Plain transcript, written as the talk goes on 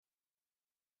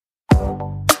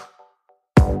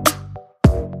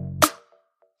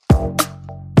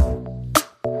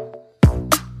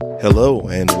Hello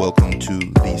and welcome to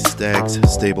the Stags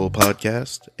Stable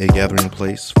Podcast, a gathering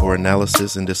place for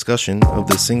analysis and discussion of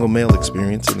the single male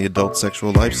experience in the adult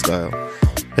sexual lifestyle,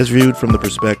 as viewed from the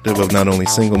perspective of not only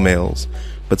single males,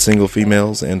 but single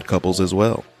females and couples as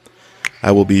well.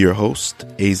 I will be your host,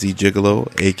 AZ Gigolo,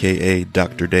 aka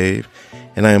Dr. Dave,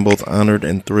 and I am both honored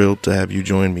and thrilled to have you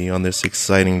join me on this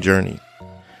exciting journey.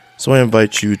 So I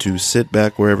invite you to sit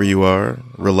back wherever you are,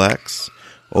 relax,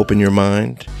 open your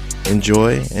mind,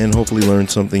 enjoy, and hopefully learn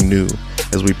something new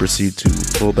as we proceed to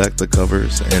pull back the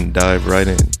covers and dive right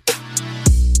in.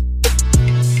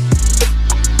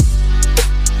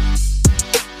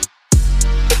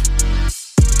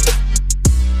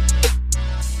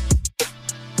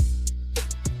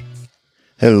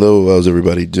 Hello, how's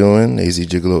everybody doing? AZ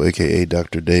Gigolo, aka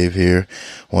Dr. Dave here.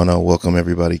 Want to welcome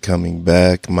everybody coming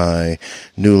back, my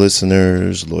new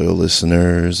listeners, loyal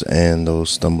listeners, and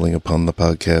those stumbling upon the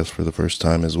podcast for the first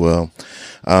time as well.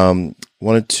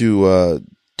 Wanted to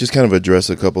just kind of address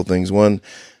a couple things. One,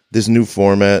 this new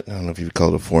format, I don't know if you'd call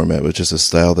it a format, but just a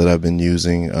style that I've been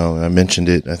using. I mentioned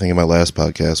it, I think, in my last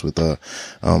podcast with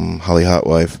Holly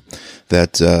Hotwife,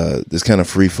 that this kind of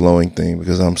free-flowing thing,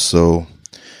 because I'm so...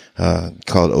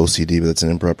 call it OCD, but that's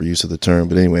an improper use of the term.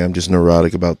 But anyway, I'm just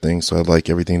neurotic about things, so I'd like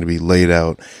everything to be laid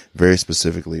out very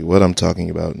specifically what I'm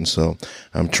talking about. And so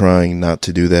I'm trying not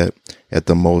to do that. At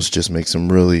the most, just make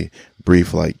some really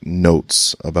brief,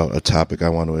 notes about a topic I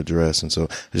want to address. And so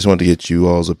I just wanted to get you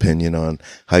all's opinion on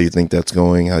how you think that's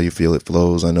going, how you feel it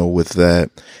flows. I know with that,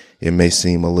 it may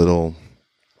seem a little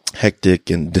hectic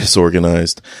and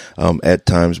disorganized at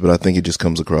times, but I think it just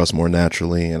comes across more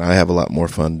naturally, and I have a lot more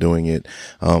fun doing it.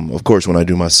 Of course, when I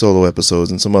do my solo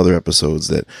episodes and some other episodes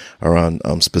that are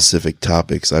on specific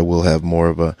topics, I will have more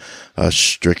of a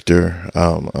stricter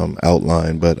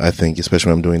outline, but I think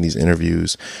especially when I'm doing these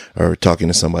interviews or talking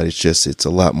to somebody, it's a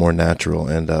lot more natural,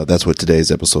 and that's what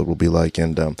today's episode will be like,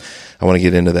 and I want to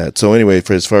get into that. So anyway,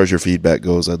 as far as your feedback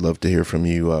goes, I'd love to hear from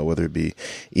you, whether it be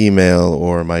email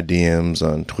or my DMs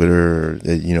on Twitter, or,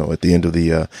 at the end of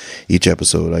the each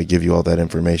episode, I give you all that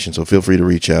information. So feel free to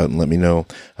reach out and let me know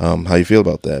how you feel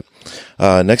about that.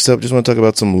 Next up, just want to talk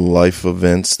about some life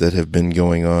events that have been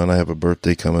going on. I have a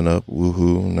birthday coming up.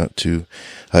 Woohoo. Not too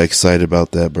excited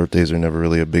about that. Birthdays are never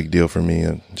really a big deal for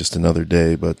me. Just another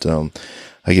day. But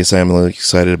I guess I am a little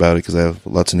excited about it because I have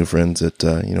lots of new friends that,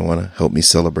 want to help me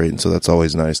celebrate. And so that's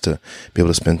always nice to be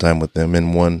able to spend time with them,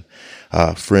 and one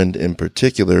friend in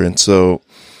particular. And so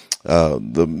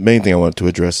the main thing I want to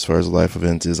address as far as life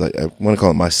events is I want to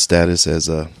call it my status as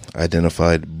a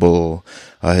identified bull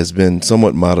has been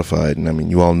somewhat modified. And I mean,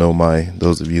 you all know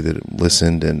those of you that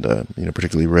listened and,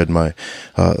 particularly read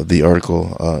the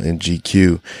article in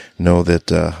GQ know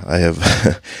that I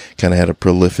have kind of had a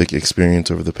prolific experience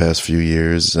over the past few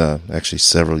years, actually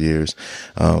several years,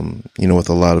 with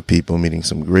a lot of people, meeting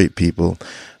some great people,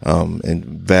 and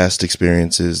vast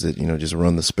experiences that, just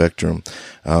run the spectrum.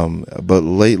 But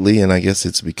lately, and I guess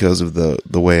it's because of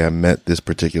the way I met this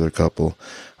particular couple,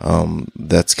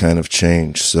 that's kind of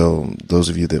changed. So those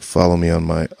of you that follow me on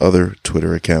my other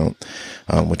Twitter account,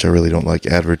 which I really don't like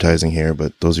advertising here,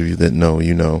 but those of you that know,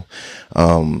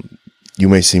 you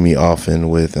may see me often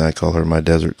with, and I call her my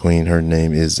Desert Queen. Her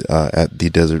name is at the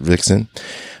Desert Vixen.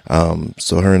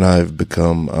 So her and I have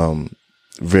become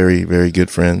very, very good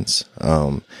friends,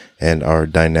 and our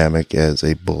dynamic as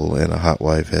a bull and a hot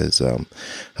wife has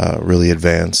really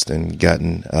advanced and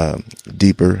gotten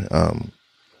deeper.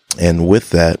 And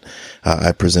with that,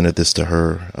 I presented this to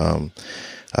her,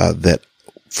 that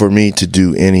for me to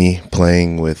do any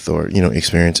playing with or,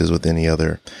 experiences with any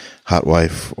other hot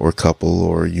wife or couple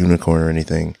or unicorn or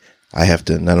anything, I have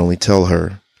to not only tell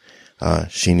her,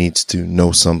 she needs to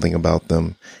know something about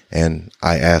them, and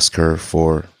I ask her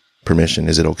for permission.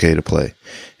 Is it okay to play?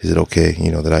 Is it okay,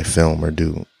 that I film or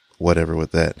do whatever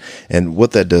with that? And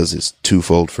what that does is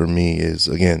twofold for me is,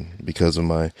 again, because of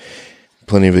my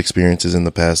plenty of experiences in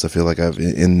the past, I feel like I've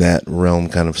in that realm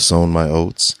kind of sown my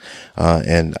oats.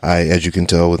 And as you can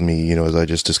tell with me, as I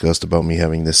just discussed about me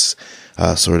having this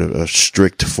sort of a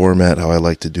strict format, how I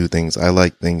like to do things, I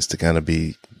like things to kind of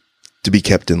be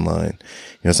kept in line.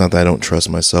 It's not that I don't trust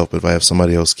myself, but if I have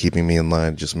somebody else keeping me in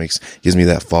line, it just gives me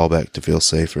that fallback to feel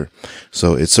safer.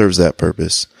 So it serves that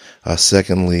purpose.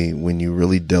 Secondly, when you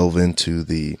really delve into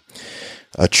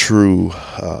a true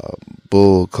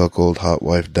bull, cuckold, hot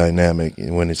wife dynamic,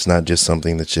 when it's not just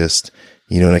something that's just,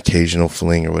 an occasional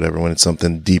fling or whatever, when it's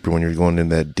something deeper, when you're going in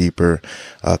that deeper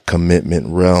commitment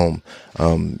realm,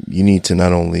 you need to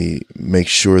not only make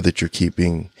sure that you're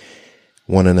keeping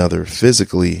one another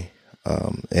physically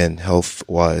and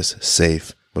health-wise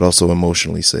safe, but also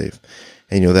emotionally safe.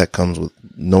 And, that comes with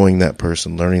knowing that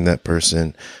person, learning that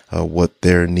person, what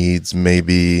their needs may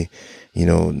be,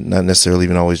 not necessarily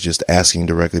even always just asking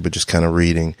directly, but just kind of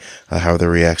reading how their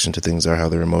reaction to things are, how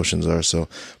their emotions are. So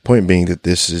point being that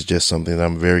this is just something that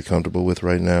I'm very comfortable with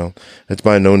right now. It's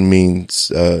by no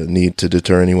means need to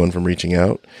deter anyone from reaching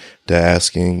out, to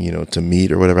asking, to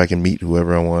meet or whatever. I can meet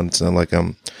whoever I want. It's not like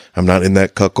I'm not in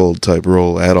that cuckold type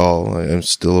role at all. I'm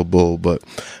still a bull, but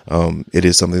it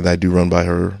is something that I do run by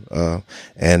her.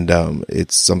 And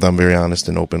it's something I'm very honest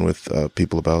and open with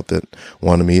people about that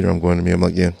want to meet or I'm going to meet. I'm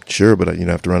like, yeah, sure, but I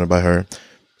have to run it by her.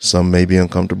 Some may be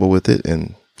uncomfortable with it,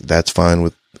 and that's fine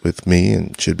with me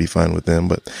and should be fine with them.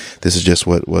 But this is just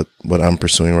what I'm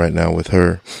pursuing right now with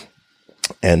her.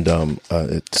 And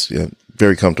it's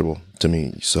very comfortable to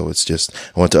me. So it's just,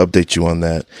 I want to update you on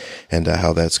that and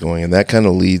how that's going. And that kind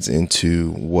of leads into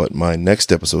what my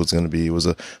next episode is going to be. It was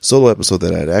a solo episode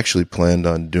that I had actually planned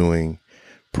on doing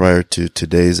prior to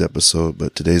today's episode,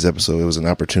 but today's episode, it was an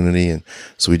opportunity, and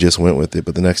so we just went with it.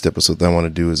 But the next episode that I want to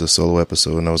do is a solo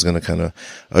episode, and I was going to kind of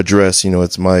address,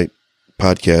 it's my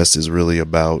podcast is really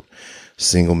about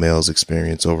single males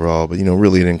experience overall, but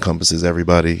really it encompasses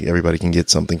everybody. Everybody can get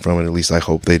something from it. At least I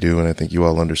hope they do, and I think you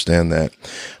all understand that.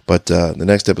 But the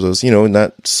next episode is,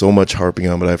 not so much harping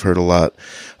on, but I've heard a lot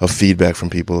of feedback from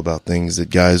people about things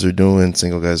that guys are doing,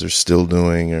 single guys are still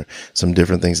doing, or some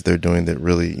different things that they're doing that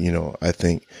really, I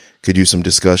think could use some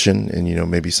discussion and,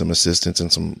 maybe some assistance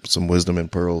and some wisdom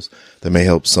and pearls that may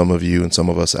help some of you and some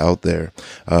of us out there.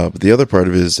 But the other part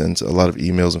of it is, and a lot of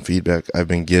emails and feedback I've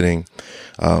been getting,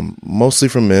 mostly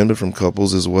from men, but from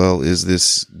couples as well, is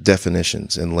this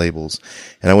definitions and labels.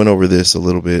 And I went over this a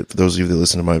little bit for those of you that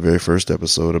listened to my very first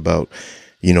episode about,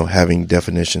 having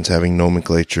definitions, having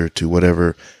nomenclature to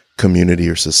whatever community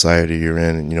or society you're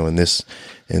in. And,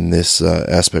 in this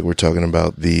aspect, we're talking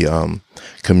about the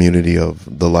community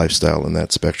of the lifestyle and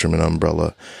that spectrum and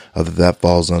umbrella that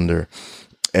falls under.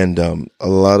 And a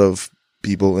lot of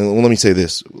people, and let me say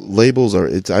this, labels are,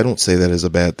 I don't say that as a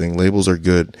bad thing. Labels are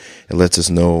good. It lets us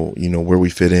know, where we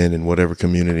fit in whatever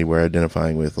community we're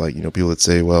identifying with. Like, people that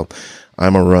say, well,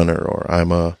 I'm a runner, or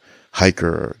I'm a hiker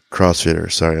or CrossFitter.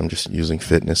 Sorry, I'm just using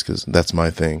fitness because that's my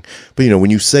thing. But,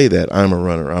 when you say that, I'm a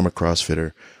runner, I'm a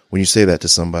CrossFitter, when you say that to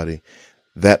somebody,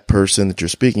 that person that you're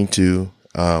speaking to,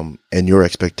 and your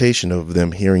expectation of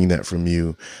them hearing that from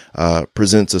you,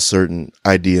 presents a certain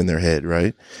idea in their head,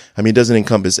 right? I mean, it doesn't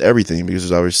encompass everything because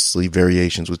there's obviously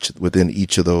variations within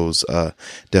each of those,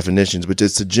 definitions, but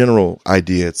it's a general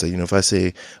idea. It's if I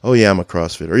say, oh yeah, I'm a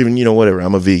CrossFit, or even, whatever,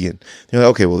 I'm a vegan.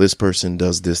 Okay, well, this person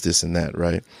does this, this, and that,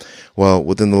 right? Well,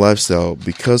 within the lifestyle,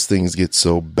 because things get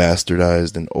so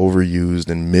bastardized and overused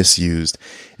and misused,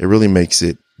 it really makes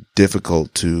it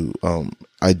difficult to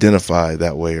identify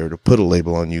that way or to put a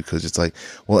label on you, because it's like,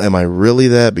 well, am I really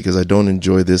that? Because I don't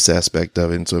enjoy this aspect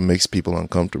of it, and so it makes people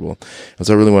uncomfortable. And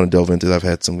so I really want to delve into it. I've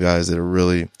had some guys that are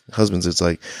really husbands. It's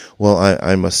like, well,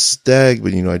 I'm a stag,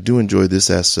 but I do enjoy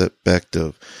this aspect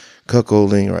of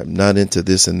cuckolding, or I'm not into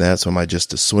this and that, so am I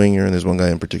just a swinger? And there's one guy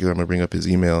in particular, I'm going to bring up his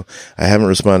email. I haven't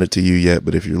responded to you yet,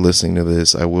 but if you're listening to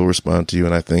this, I will respond to you,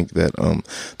 and I think that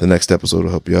the next episode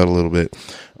will help you out a little bit.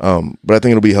 But I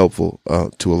think it'll be helpful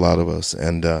to a lot of us.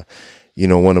 And I'm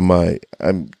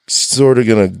sort of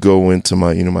going to go into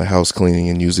my my house cleaning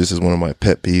and use this as one of my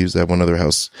pet peeves. I have one other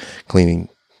house cleaning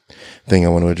thing I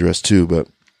want to address too, but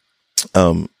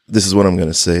this is what I'm going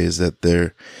to say is that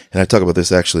and I talk about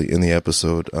this actually in the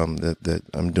episode that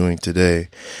I'm doing today,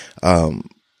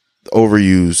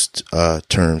 overused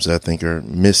terms that I think are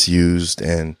misused,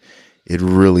 and it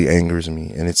really angers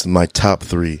me. And it's my top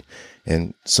 3.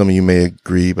 And some of you may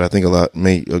agree, but I think a lot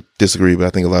may disagree, but I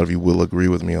think a lot of you will agree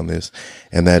with me on this.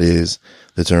 And that is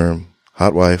the term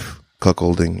hot wife,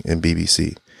 cuckolding, and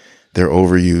BBC. They're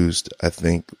overused, I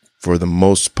think, for the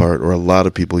most part, or a lot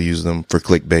of people use them for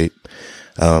clickbait.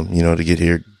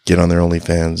 To get on their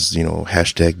OnlyFans,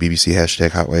 hashtag BBC,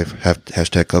 hashtag hot wife,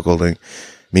 hashtag cuckolding.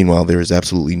 Meanwhile, there is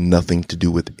absolutely nothing to do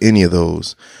with any of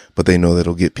those, but they know that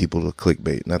it'll get people to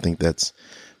clickbait. And I think that's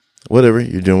whatever.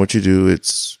 You're doing what you do.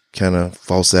 It's kind of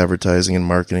false advertising and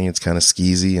marketing. It's kind of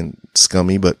skeezy and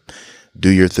scummy, but do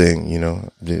your thing.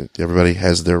 Everybody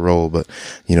has their role, but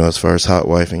as far as hot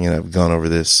wifing, and I've gone over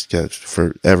this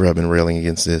forever, I've been railing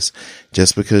against this.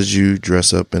 Just because you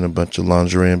dress up in a bunch of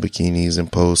lingerie and bikinis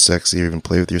and pose sexy, or even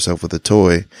play with yourself with a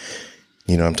toy,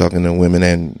 I'm talking to women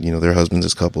and, their husbands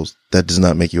as couples, that does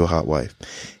not make you a hot wife.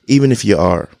 Even if you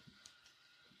are,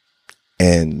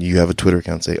 and you have a Twitter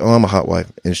account, say, oh, I'm a hot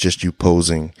wife, and it's just you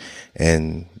posing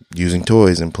and using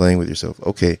toys and playing with yourself.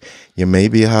 Okay, you may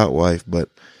be a hot wife, but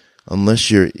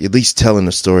unless you're at least telling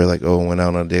a story like, oh, I went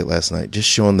out on a date last night, just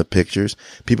showing the pictures,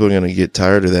 people are going to get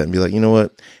tired of that and be like, you know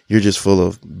what? You're just full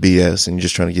of BS and you're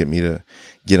just trying to get me to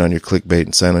get on your clickbait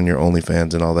and sign on your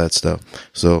OnlyFans and all that stuff.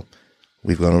 So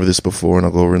we've gone over this before, and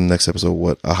I'll go over in the next episode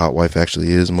what a hot wife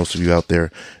actually is. Most of you out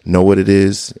there know what it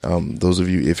is. Those of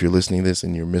you, if you're listening to this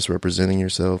and you're misrepresenting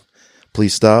yourself,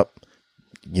 please stop.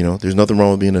 You know, there's nothing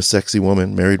wrong with being a sexy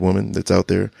woman, married woman that's out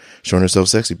there showing herself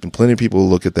sexy. Plenty of people will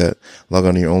look at that, log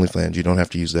on to your OnlyFans. You don't have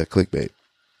to use that clickbait.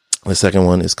 The second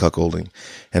one is cuckolding.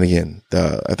 And again,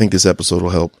 I think this episode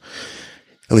will help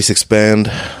at least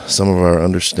expand some of our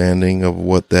understanding of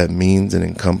what that means and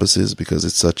encompasses, because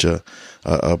it's such a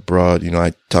broad,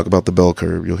 I talk about the bell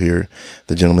curve. You'll hear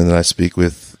the gentleman that I speak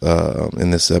with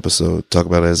in this episode talk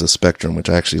about it as a spectrum, which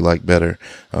I actually like better,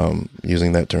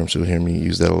 using that term. So you'll hear me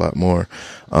use that a lot more.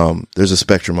 There's a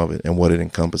spectrum of it and what it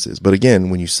encompasses. But again,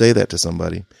 when you say that to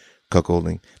somebody,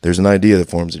 cuckolding, there's an idea that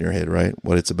forms in your head, right?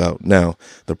 What it's about. Now,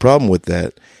 the problem with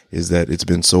that is that it's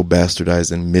been so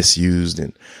bastardized and misused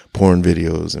in porn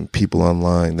videos and people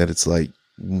online that it's like,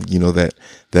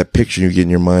 that picture you get in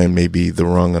your mind may be the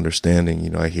wrong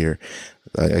understanding. I hear,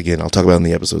 again, I'll talk about it in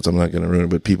the episodes. I'm not going to ruin it,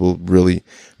 but people really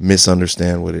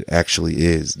misunderstand what it actually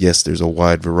is. Yes, there's a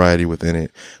wide variety within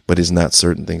it, but it's not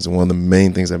certain things. And one of the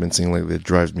main things I've been seeing lately that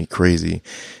drives me crazy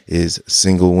is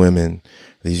single women,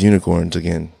 these unicorns,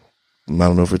 again, I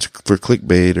don't know if it's for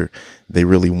clickbait or they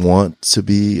really want to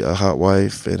be a hot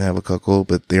wife and have a cuckold,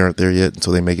 but they aren't there yet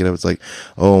until they make it up. It's like,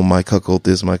 oh, my cuckold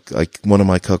is one of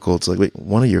my cuckolds. Like, wait,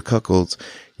 one of your cuckolds,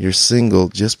 you're single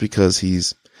just because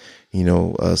he's,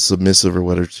 submissive or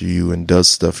whatever to you and does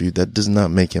stuff for you. That does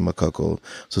not make him a cuckold.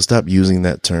 So stop using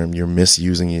that term. You're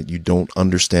misusing it. You don't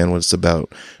understand what it's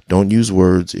about. Don't use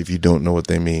words if you don't know what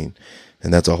they mean.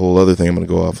 And that's a whole other thing I'm going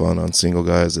to go off on single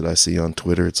guys that I see on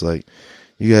Twitter. It's like,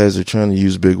 you guys are trying to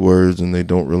use big words and they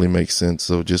don't really make sense.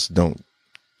 So just don't.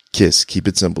 Kiss. Keep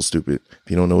it simple, stupid.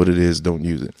 If you don't know what it is, don't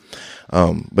use it.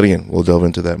 But again, we'll delve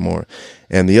into that more.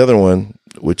 And the other one,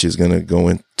 which is going to go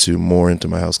into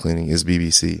my house cleaning, is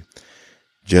BBC.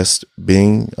 Just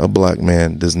being a black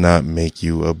man does not make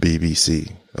you a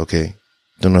BBC. Okay.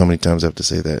 Don't know how many times I have to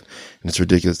say that. And it's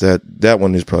ridiculous. That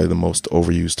one is probably the most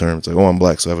overused term. It's like, oh, I'm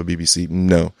black, so I have a BBC.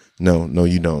 No,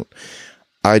 you don't.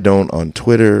 I don't on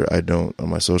Twitter. I don't on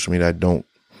my social media. I don't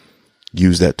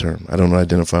use that term. I don't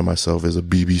identify myself as a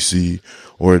BBC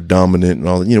or a dominant and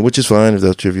all that, which is fine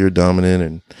if you're dominant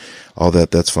and all that,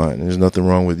 that's fine. There's nothing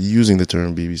wrong with using the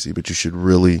term BBC, but you should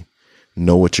really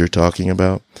know what you're talking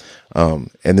about. And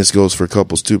this goes for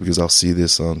couples too, because I'll see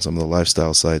this on some of the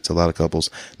lifestyle sites. A lot of couples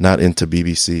not into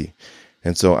BBC.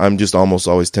 And so I'm just almost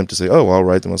always tempted to say, oh, I'll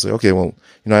write them. I'll say, okay, well,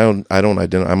 I don't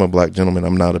identify. I'm a black gentleman.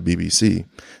 I'm not a BBC.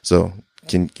 So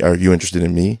are you interested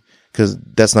in me? Because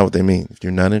that's not what they mean. If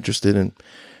you're not interested in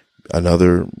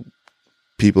another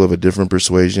people of a different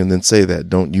persuasion, then say that.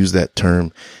 Don't use that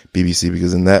term BBC,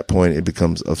 because in that point it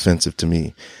becomes offensive to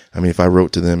me. I mean, if I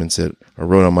wrote to them and said, or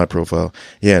wrote on my profile,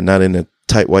 yeah, not into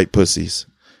tight white pussies.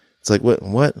 It's like,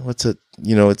 what's it?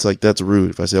 It's like, that's rude.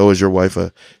 If I say, oh, is your wife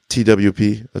a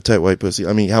TWP, a tight white pussy?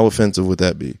 I mean, how offensive would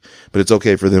that be? But it's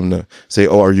okay for them to say,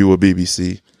 oh, are you a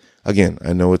BBC? Again,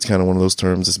 I know it's kind of one of those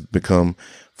terms that's become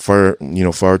far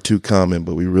too common,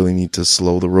 but we really need to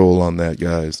slow the roll on that,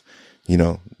 guys.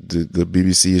 The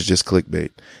BBC is just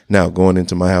clickbait. Now, going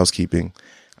into my housekeeping,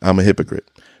 I'm a hypocrite,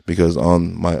 because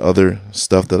on my other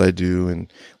stuff that I do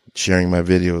and sharing my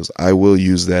videos, I will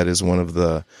use that as one of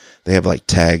they have like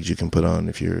tags you can put on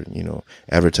if you're,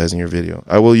 advertising your video.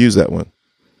 I will use that one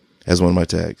as one of my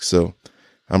tags. So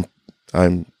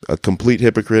I'm a complete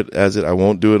hypocrite as it. I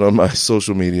won't do it on my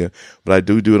social media, but I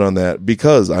do it on that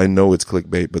because I know it's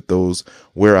clickbait. But those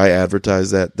where I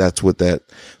advertise that's what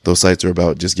those sites are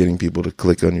about, just getting people to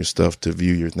click on your stuff to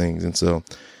view your things. And so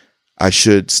I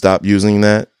should stop using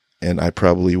that, and I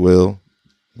probably will.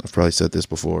 I've probably said this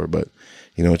before, but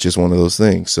it's just one of those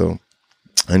things. So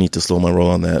I need to slow my roll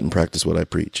on that and practice what I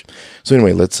preach. So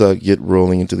anyway, let's get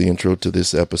rolling into the intro to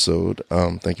this episode.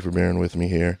 Thank you for bearing with me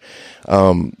here.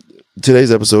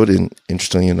 Today's episode,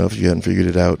 interestingly enough, if you hadn't figured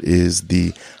it out, is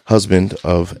the husband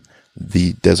of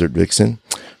the Desert Vixen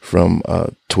from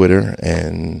Twitter,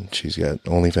 and she's got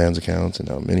OnlyFans accounts and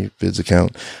a ManyVids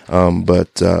account.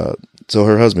 So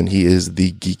her husband, he is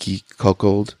the Geeky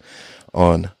Cuckold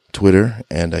on Twitter,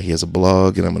 and he has a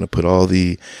blog, and I'm going to put all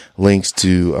the links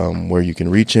to where you can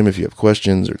reach him if you have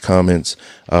questions or comments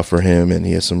for him. And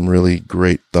he has some really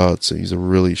great thoughts. He's a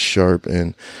really sharp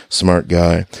and smart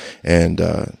guy. And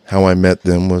how I met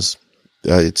them was,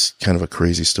 it's kind of a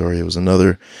crazy story. It was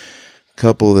another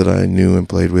couple that I knew and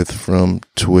played with from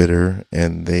Twitter,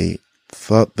 and they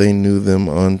thought they knew them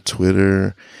on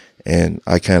Twitter, and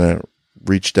I kind of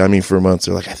reached, I mean, for months,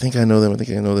 they're like, I think I know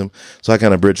them. So I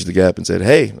kind of bridged the gap and said,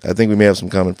 hey, I think we may have some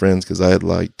common friends, because I had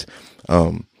liked,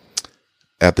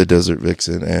 at the Desert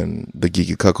Vixen and the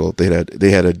Geeky Cuckold,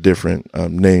 they had a different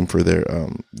name for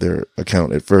their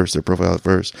account at first, their profile at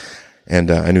first, and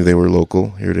I knew they were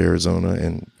local here to Arizona,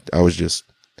 and I was just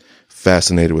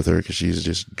fascinated with her because she's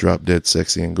just drop dead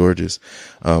sexy and gorgeous.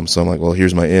 So I'm like, well,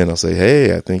 here's my in. I'll say,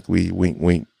 hey, I think we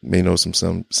wink may know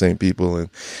some same people, and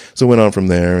so went on from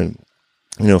there, and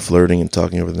flirting and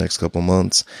talking over the next couple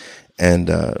months, and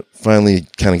finally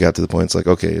kind of got to the point. It's like,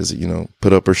 okay, is it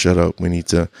put up or shut up? We need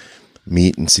to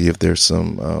meet and see if there's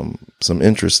some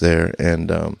interest there.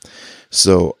 And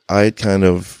so I kind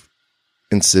of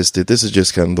insisted, this is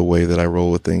just kind of the way that I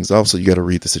roll with things. Also, you got to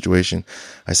read the situation.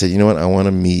 I said, you know what, I want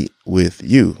to meet with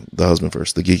you, the husband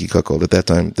first, the Geeky Cuckold. At that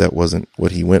time, that wasn't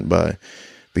what he went by,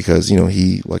 because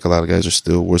he, like a lot of guys,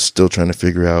 was still trying to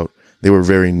figure out. They were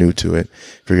very new to it,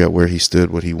 figure out where he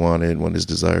stood, what he wanted, what his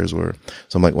desires were.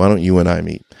 So I'm like, why don't you and I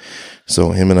meet?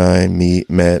 So him and I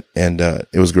met, and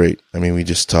it was great. I mean, we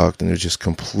just talked, and it was just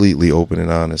completely open and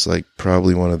honest, like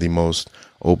probably one of the most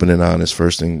open and honest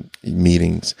first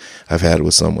meetings I've had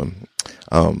with someone.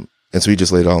 And so he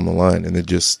just laid it all on the line, and it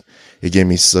gave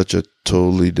me such a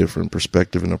totally different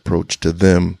perspective and approach to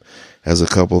them as a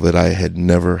couple that I had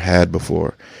never had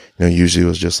before. Usually it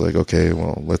was just like, okay,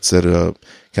 well, let's set it up,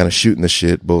 kind of shooting the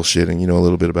shit, bullshitting, a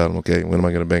little bit about them. Okay, when am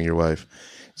I going to bang your wife?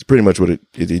 It's pretty much what it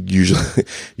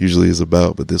usually is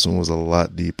about, but this one was a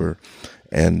lot deeper.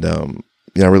 And,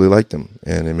 I really liked him,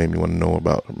 and it made me want to know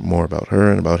more about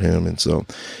her and about him. And so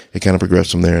it kind of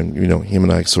progressed from there. And, him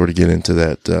and I sort of get into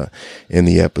that, in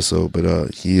the episode,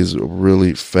 but, he is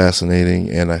really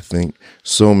fascinating. And I think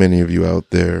so many of you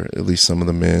out there, at least some of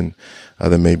the men,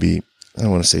 that may be, I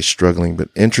don't want to say struggling, but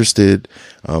interested,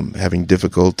 having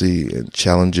difficulty and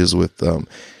challenges with,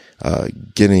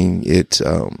 getting it,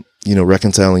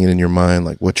 reconciling it in your mind,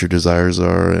 like what your desires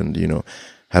are, and,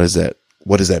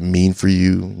 what does that mean for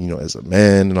you, as a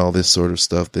man, and all this sort of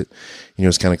stuff that,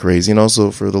 is kind of crazy. And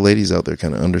also for the ladies out there,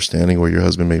 kind of understanding where your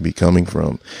husband may be coming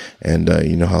from, and,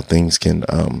 how things can,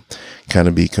 kind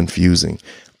of be confusing.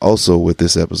 Also with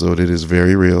this episode, it is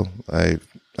very real. I've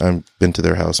been to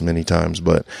their house many times,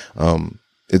 but,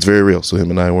 it's very real. So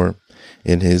him and I were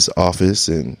in his office,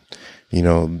 and,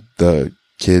 the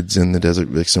kids in the Desert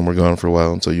Vixen were gone for a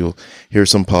while. And so you'll hear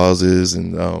some pauses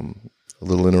and, a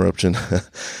little interruption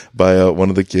by one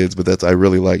of the kids, but I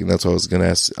really like, and that's what I was going to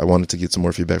ask. I wanted to get some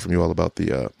more feedback from you all about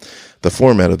the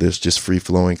format of this, just free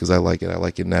flowing, because I like it. I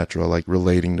like it natural. I like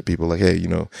relating to people. Like, hey,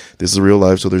 this is real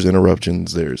life, so there's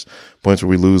interruptions. There's points where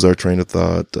we lose our train of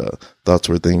thought, thoughts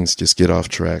where things just get off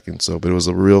track. And so, but it was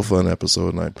a real fun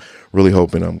episode, and I'm really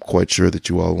hoping, I'm quite sure that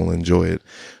you all will enjoy it.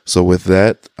 So with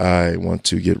that, I want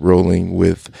to get rolling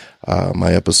with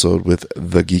my episode with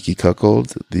the Geeky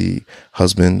Cuckold, the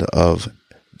husband of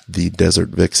the Desert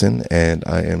Vixen, and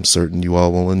I am certain you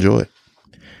all will enjoy.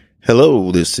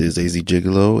 Hello, this is AZ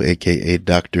Gigolo, aka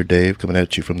Dr. Dave, coming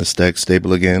at you from the Stag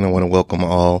Stable again. I want to welcome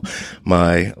all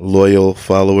my loyal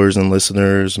followers and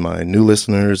listeners, my new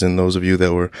listeners, and those of you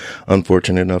that were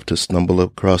unfortunate enough to stumble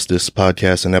across this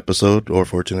podcast and episode, or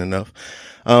fortunate enough.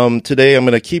 Today I'm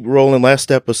going to keep rolling.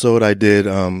 Last episode I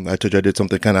told you I did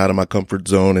something kind of out of my comfort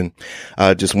zone, and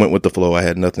I just went with the flow. I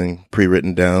had nothing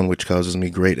pre-written down, which causes me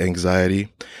great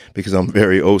anxiety because I'm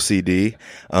very OCD.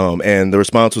 And the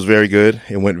response was very good.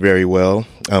 It went very well.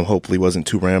 Hopefully wasn't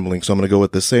too rambling. So I'm going to go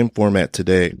with the same format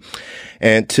today.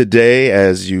 And today,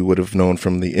 as you would have known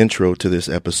from the intro to this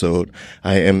episode,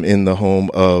 I am in the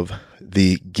home of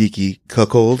the Geeky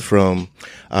Cuckold from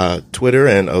Twitter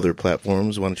and other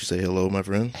platforms. Why don't you say hello, my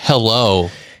friend? Hello.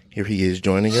 Here he is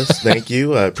joining us. Thank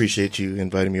you. I appreciate you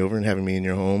inviting me over and having me in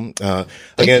your home.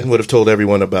 Again, would have told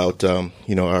everyone about,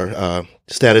 our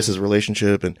status as a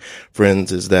relationship and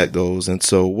friends as that goes. And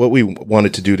so what we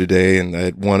wanted to do today, and I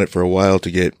had wanted for a while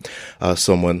to get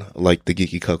someone like the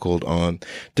Geeky Cuckold on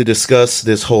to discuss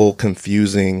this whole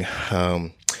confusing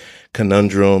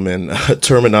conundrum and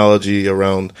terminology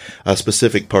around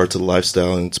specific parts of the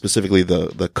lifestyle, and specifically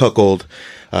the cuckold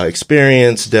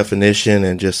experience, definition,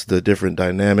 and just the different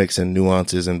dynamics and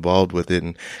nuances involved with it,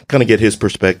 and kind of get his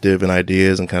perspective and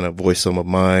ideas, and kind of voice some of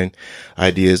mine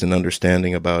ideas and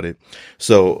understanding about it.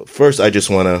 So first, I just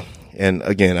want to, and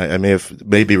again, I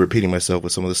may be repeating myself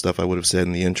with some of the stuff I would have said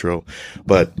in the intro,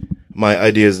 but my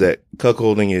idea is that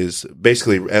cuckolding is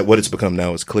basically, at what it's become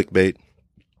now, is clickbait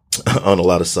on a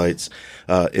lot of sites.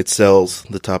 It sells,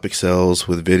 the topic sells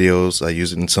with videos. I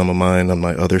use it in some of mine on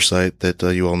my other site that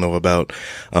you all know about.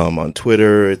 On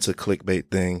Twitter, it's a clickbait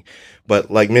thing. But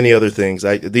like many other things,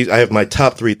 I have my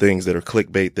top 3 things that are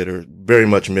clickbait that are very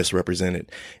much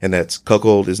misrepresented. And that's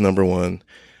Cuckold is number 1.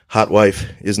 Hot Wife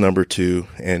is number 2,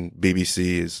 and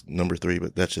BBC is number 3,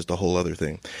 but that's just a whole other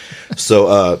thing.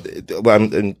 So,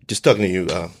 I'm just talking to you,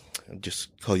 just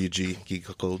call you Geek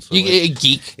Cuckold. So Geek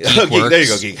Geek, works. there you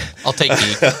go, Geek. I'll take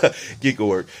Geek. Geek will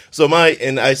work. So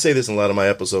and I say this in a lot of my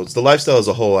episodes, the lifestyle as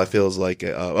a whole, I feel is like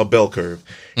a bell curve.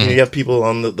 You know, you have people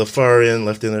on the far end,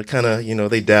 left end, they're kind of,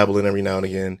 they dabble in every now and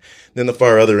again. Then the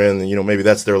far other end, maybe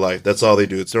that's their life. That's all they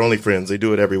do. It's their only friends. They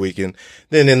do it every weekend.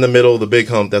 Then in the middle, the big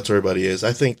hump, that's where everybody is.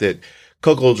 I think that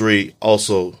Cuckoldry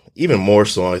also, even more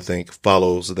so, I think,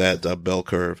 follows that bell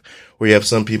curve, where you have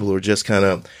some people who are just kind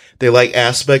of, they like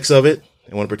aspects of it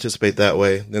and want to participate that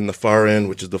way. Then the far end,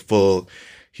 which is the full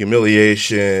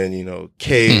humiliation,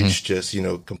 cage, just,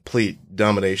 complete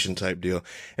domination type deal.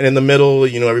 And in the middle,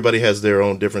 everybody has their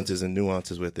own differences and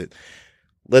nuances with it.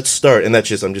 Let's start, and I'm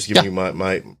just giving you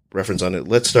my reference on it.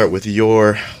 Let's start with I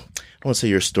don't want to say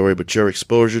your story, but your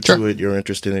exposure to it, your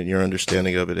interest in it, your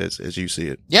understanding of it as you see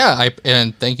it. Yeah,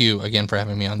 and thank you again for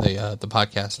having me on the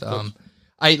podcast.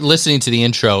 Listening to the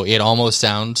intro, it almost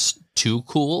sounds too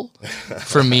cool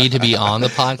for me to be on the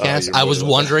podcast. I was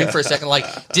wondering for a second, like,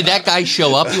 did that guy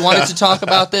show up? You wanted to talk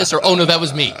about this, or no, that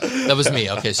was me. That was me.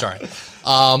 Okay, sorry.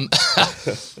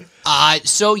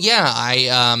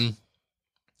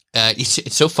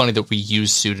 It's so funny that we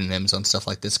use pseudonyms on stuff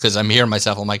like this, because I'm hearing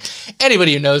myself. I'm like,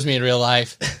 anybody who knows me in real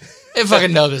life, they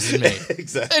fucking know this is me.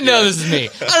 Exactly. They know this is me.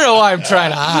 I don't know why I'm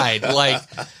trying to hide. Like,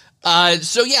 I'm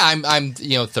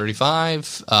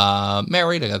 35,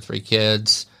 married. I got 3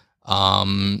 kids.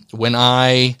 When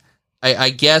I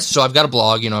guess, so I've got a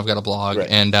blog, right.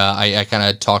 And, I kind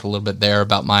of talked a little bit there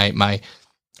about my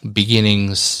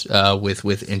beginnings,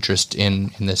 with interest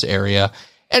in this area.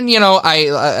 And,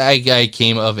 I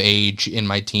came of age in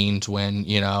my teens when,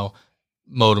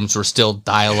 modems were still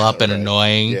dial up and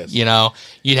annoying. Yes.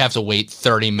 You'd have to wait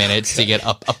 30 minutes to get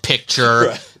a picture,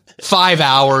 right. 5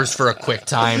 hours for a quick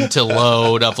time to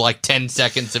load of like 10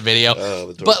 seconds of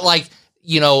video. But like,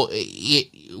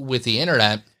 with the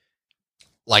internet,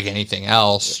 like anything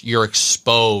else, you're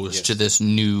exposed to this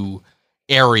new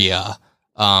area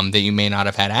that you may not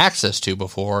have had access to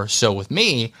before. So with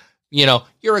me,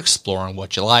 you're exploring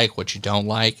what you like, what you don't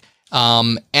like.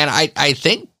 And I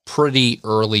think pretty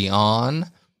early on,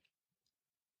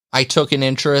 I took an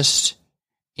interest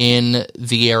in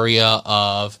the area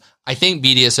of, I think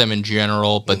BDSM in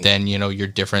general, but then, your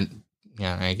different,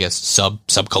 I guess,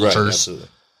 subcultures. Right,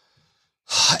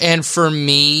 and for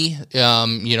me,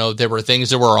 there were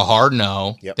things that were a hard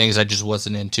no, things I just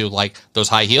wasn't into, like those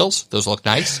high heels. Those look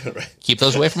nice. Right. Keep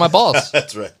those away from my balls.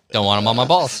 That's right. Don't want them on my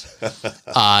balls.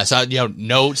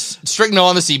 No, strict no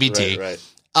on the CBT. Right.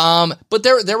 But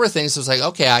there were things that was like,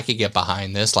 okay, I could get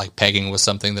behind this. Like pegging was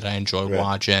something that I enjoyed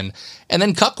watching, and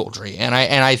then cuckoldry. And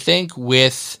I think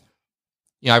with,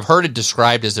 I've heard it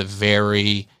described as a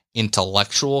very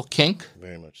intellectual kink.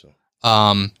 Very much so.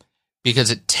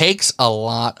 Because it takes a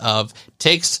lot of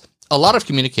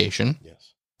communication,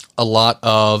 a lot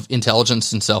of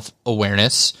intelligence and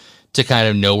self-awareness to kind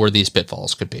of know where these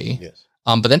pitfalls could be. Yes.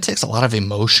 But then it takes a lot of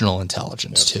emotional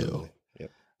intelligence too. Yep.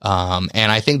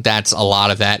 And I think that's a lot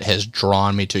of that has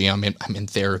drawn me to, I'm in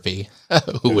therapy.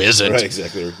 Who isn't? Right,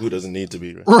 exactly. Or who doesn't need to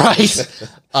be. Right.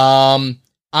 I'm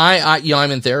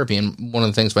in therapy, and one of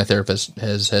the things my therapist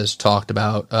has talked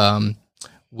about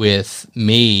with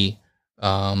me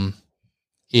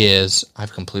is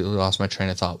I've completely lost my train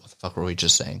of thought. What the fuck were we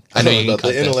just saying? I know you can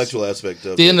cut the intellectual aspect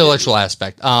of the intellectual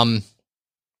aspect.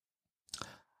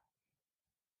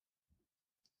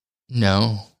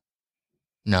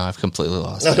 No, I've completely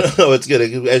lost it. No, it's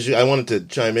good. I wanted to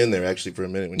chime in there actually for a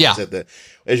minute when you said that,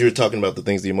 as you were talking about the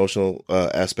things, the emotional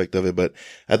aspect of it, but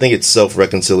I think it's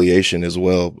self-reconciliation as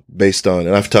well, based on,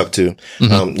 and I've talked to,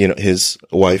 his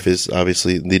wife is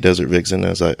obviously the Desert Vixen,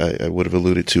 as I would have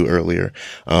alluded to earlier.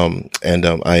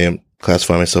 I am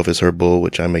classifying myself as her bull,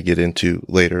 which I may get into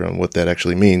later on what that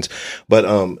actually means. But,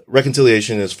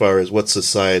 reconciliation as far as what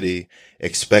society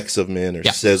expects of men or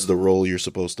says the role you're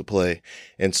supposed to play.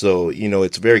 And so,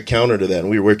 it's very counter to that.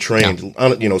 And we're trained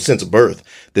on, since birth.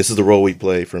 This is the role we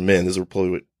play for men. This is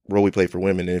the role we play for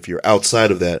women. And if you're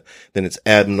outside of that, then it's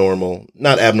abnormal.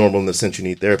 Not abnormal in the sense you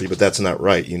need therapy, but that's not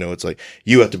right. It's like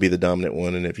you have to be the dominant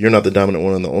one. And if you're not the dominant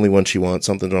one and the only one she wants,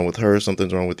 something's wrong with her,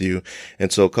 something's wrong with you.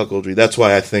 And so cuckoldry, that's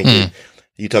why I think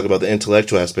you talk about the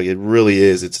intellectual aspect. It really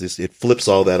is. It flips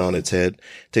all that on its head.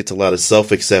 It takes a lot of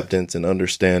self-acceptance and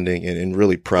understanding and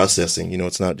really processing.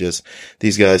 It's not just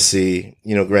these guys see,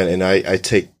 granted, and I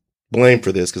take blamed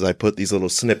for this because I put these little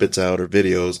snippets out or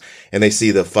videos and they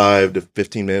see the 5 to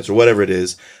 15 minutes or whatever it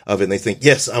is of it. And they think,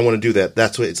 yes, I want to do that.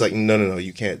 That's what it's like. No,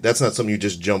 you can't. That's not something you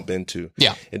just jump into.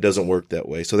 Yeah. It doesn't work that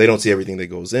way. So they don't see everything that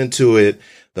goes into it,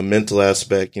 the mental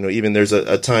aspect, even there's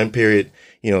a time period,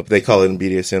 they call it in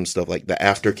BDSM stuff like the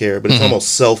aftercare, but it's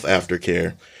almost self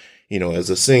aftercare, as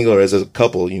a single or as a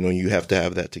couple, you have to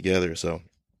have that together. So,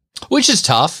 which is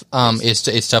tough.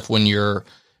 It's tough when you're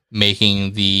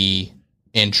making the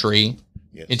entry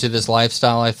into this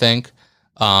lifestyle, I think,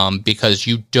 because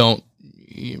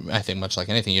I think much like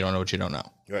anything, you don't know what you don't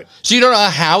know. Right. So you don't know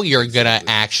how you're going to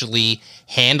actually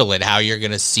handle it, how you're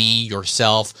going to see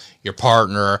yourself, your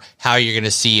partner, how you're going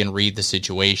to see and read the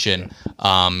situation.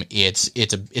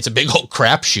 It's a big old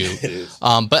crapshoot. It is.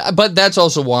 But that's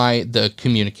also why the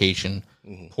communication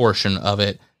portion of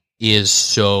it is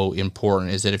so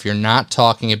important, is that if you're not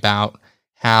talking about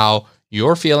how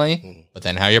you're feeling, but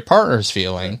then how your partner's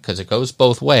feeling, because it goes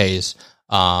both ways,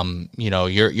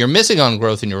 you're missing on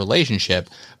growth in your relationship,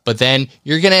 but then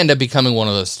you're going to end up becoming one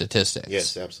of those statistics.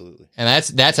 Yes, absolutely. And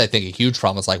that's I think a huge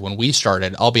problem. It's like when we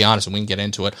started, I'll be honest, and we can get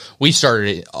into it, we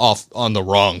started off on the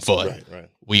wrong foot. Right.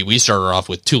 We started off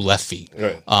with 2 left feet.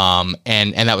 Right.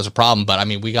 And that was a problem. But I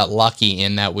mean, we got lucky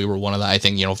in that we were one of the, I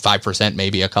think, 5%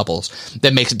 maybe of couples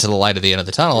that makes it to the light at the end of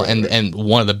the tunnel. Right. And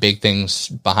one of the big things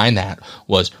behind that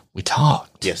was we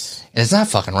talked. Yes. And it's not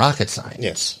fucking rocket science.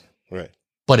 Yes. Right.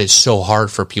 But it's so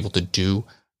hard for people to do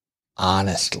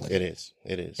honestly. It is.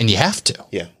 And you have to.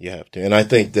 Yeah, you have to. And I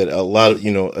think that a lot of,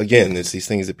 again, it's these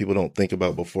things that people don't think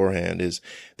about beforehand is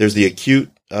there's the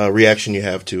acute reaction you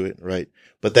have to it, right?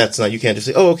 But that's not, you can't just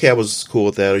say, oh, okay, I was cool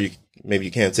with that. Or maybe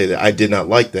you can't say that I did not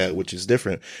like that, which is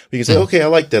different. You can say, okay, I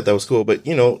like that. That was cool. But,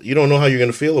 you don't know how you're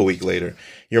going to feel a week later.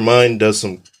 Your mind does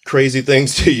some crazy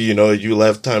things to you. You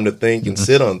have time to think and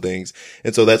sit on things.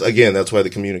 And so that's why the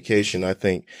communication, I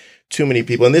think, too many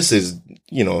people, and this is,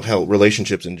 how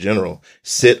relationships in general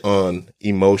sit on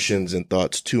emotions and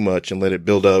thoughts too much and let it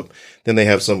build up. Then they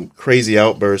have some crazy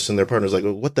outbursts and their partner's like,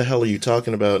 well, what the hell are you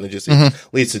talking about? And it just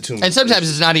leads to too much. And sometimes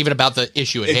it's not even about the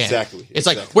issue at hand. Exactly. It's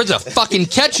like, where's the fucking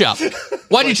ketchup?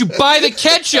 Why did you buy the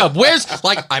ketchup?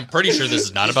 I'm pretty sure this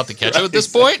is not about the ketchup at this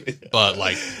point, but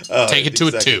take it to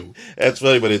a 2. That's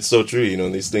funny, but it's so true,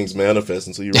 and these things manifest.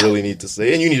 And so you really need to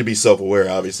say, and you need to be self-aware,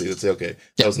 obviously, to say, okay,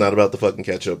 that was not about the fucking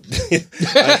ketchup.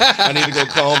 I need to go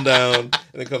calm down and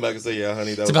then come back and say, yeah,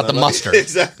 honey, that was about the mustard.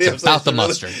 Exactly. It's about the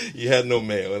mustard. You had no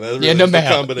mayo. And that's really no mayo.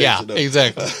 Combination yeah,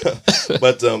 exactly.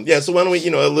 But, so why don't we,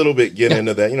 a little bit get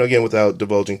into that, again, without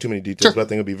divulging too many details, but I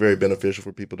think it'll be very beneficial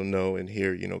for people to know and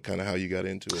hear, kind of how you got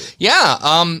into it. Yeah.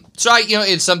 So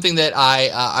it's something that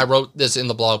I wrote this in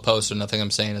the blog post, and nothing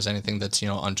I'm saying is anything that's,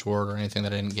 untoward or anything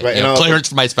that I didn't get clearance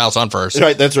from my spouse on first.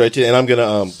 Right. That's right. And I'm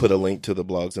going to put a link to the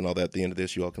blogs and all that at the end of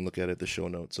this. You all can look at it, the show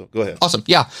notes. So go ahead. Awesome.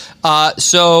 Yeah.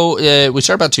 So we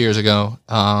started about 2 years ago.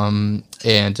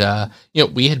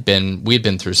 We had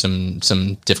been through some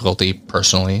difficulty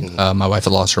personally. My wife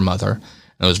had lost her mother, and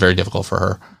it was very difficult for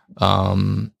her.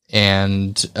 We're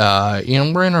in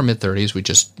our mid-30s. We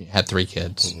just had 3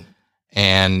 kids,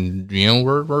 and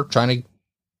we're trying to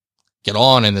get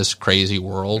on in this crazy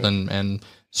world and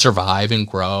survive and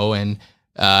grow. And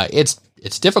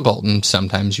it's difficult, and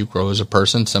sometimes you grow as a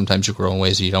person, sometimes you grow in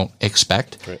ways you don't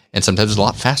expect, and sometimes it's a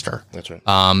lot faster. That's right.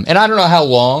 And I don't know how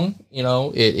long,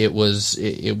 it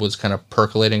was kind of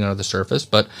percolating under the surface,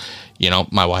 but,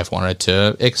 my wife wanted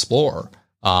to explore.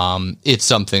 It's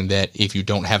something that if you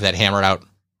don't have that hammered out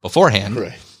beforehand,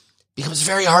 it becomes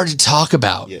very hard to talk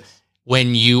about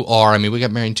when you are, we got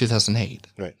married in 2008.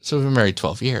 Right. So we've been married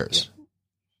 12 years. Yeah.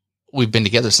 We've been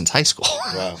together since high school.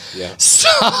 Wow. Yeah.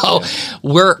 So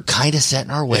we're kind of set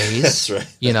in our ways. That's right.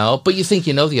 But you think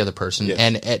you know the other person.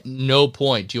 And at no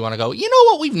point do you want to go,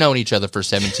 we've known each other for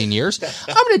 17 years.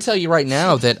 I'm going to tell you right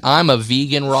now that I'm a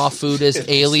vegan raw foodist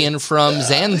alien from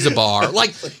Zanzibar.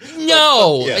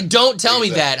 No, don't tell me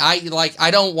that. I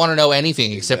don't want to know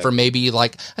anything except for maybe I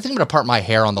think I'm going to part my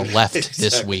hair on the left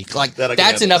this week.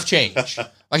 That's enough change.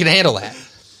 I can handle that.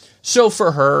 So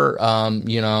for her,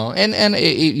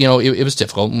 it was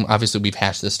difficult. Obviously, we've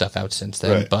hashed this stuff out since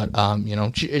then, but,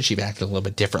 she acted a little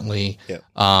bit differently. Yeah.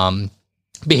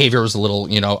 Behavior was a little,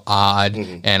 odd,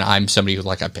 and I'm somebody who,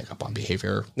 I pick up on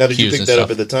behavior. Now, did you pick that up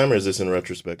at the time, or is this in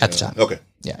retrospect? At the time. Okay.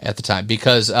 Yeah, at the time.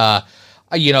 Because,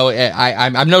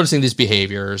 I'm noticing these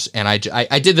behaviors, and I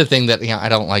did the thing that, I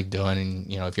don't like doing, and,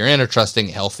 if you're in a trusting,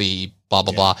 healthy, blah,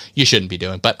 blah, blah, you shouldn't be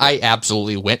doing. But I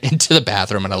absolutely went into the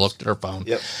bathroom and I looked at her phone.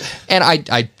 Yep. And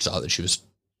I saw that she was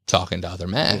talking to other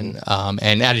men.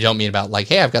 And I don't mean about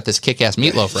hey, I've got this kick-ass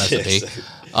meatloaf recipe.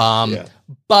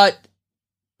 But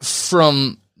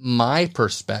from my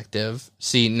perspective,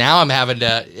 see, now I'm having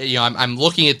to, I'm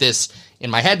looking at this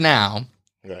in my head now.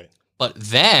 Right. But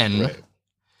then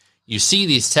you see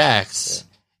these texts,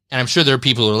 and I'm sure there are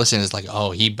people who are listening that's like, oh,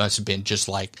 he must have been just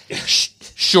like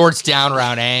shorts down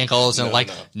around ankles. And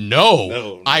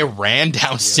no, I ran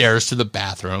downstairs to the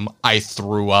bathroom. I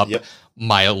threw up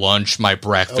my lunch, my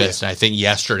breakfast, and I think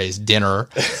yesterday's dinner.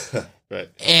 Right.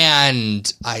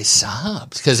 And I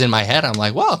sobbed because in my head, I'm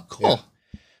like, well, cool. Yeah.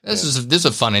 This is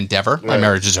a fun endeavor. Right. My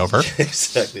marriage is over.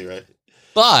 Exactly right.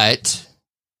 But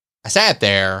I sat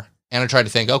there and I tried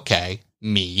to think, okay,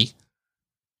 me,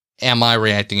 am I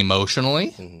reacting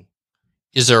emotionally? Mm-hmm.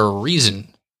 Is there a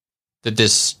reason that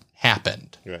this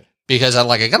happened? Right. Because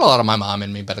I got a lot of my mom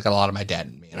in me, but I got a lot of my dad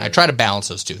in me. And I try to balance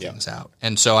those two things out.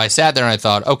 And so I sat there and I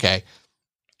thought, okay,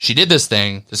 she did this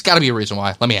thing. There's got to be a reason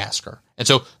why. Let me ask her. And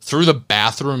so through the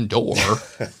bathroom door,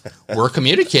 we're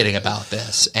communicating about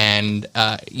this. And,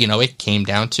 it came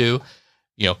down to,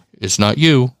 it's not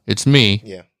you, it's me.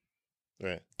 Yeah.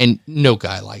 Right. And no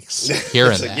guy likes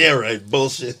hearing that. Yeah, right.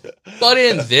 Bullshit. But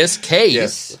in this case,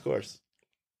 yes, of course.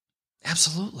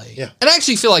 Absolutely. Yeah. And I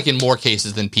actually feel like in more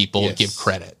cases than people give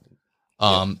credit.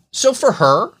 So for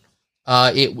her,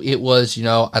 it was,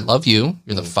 I love you.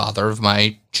 You're the father of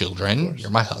my children.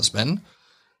 You're my husband.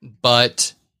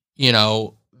 But,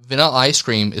 vanilla ice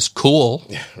cream is cool.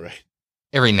 Yeah, right.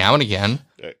 Every now and again.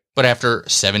 Right. But after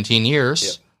 17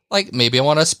 years, maybe I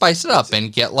want to spice it up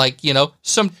and get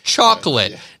some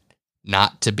chocolate. Right. Yeah.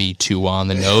 Not to be too on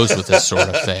the nose with this sort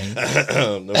of thing.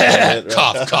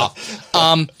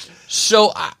 Cough.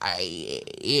 So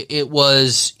it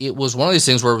was one of these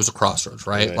things where it was a crossroads,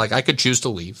 right? Like I could choose to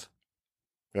leave.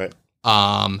 Right.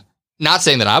 Not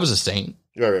saying that I was a saint.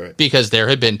 Right. Because there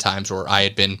had been times where I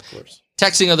had been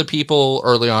texting other people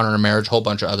early on in our marriage, a whole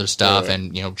bunch of other stuff. Right.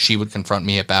 And, she would confront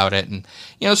me about it. And,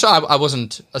 so I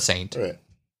wasn't a saint. Right.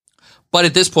 But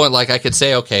at this point, I could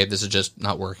say, okay, this is just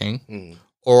not working. Mm.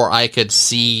 Or I could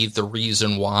see the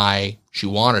reason why she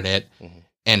wanted it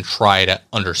and try to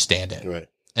understand it. Right.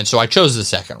 And so I chose the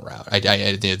second route. I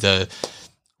did the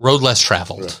road less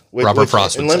traveled. Right. Robert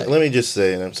Frost would say. Let me just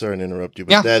say, and I'm sorry to interrupt you,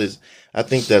 but that is, I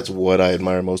think that's what I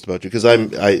admire most about you, because I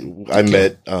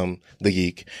met the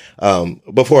Geek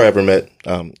before I ever met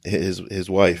his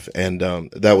wife, and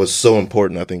that was so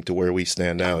important, I think, to where we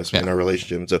stand now in our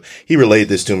relationship. And so he relayed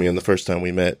this to me on the first time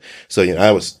we met. So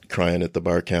I was crying at the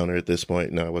bar counter at this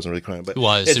point. No, I wasn't really crying, but he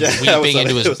was weeping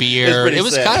into his beer. It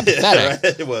was kind of pathetic.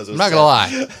 Right? It was. I'm not gonna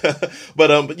lie,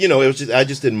 but it was just, I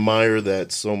just admire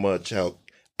that so much. How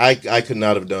I could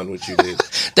not have done what you did.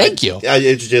 Thank you.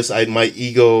 It's just my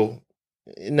ego.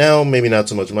 Now, maybe not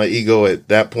so much. My ego at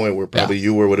that point where probably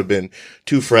you would have been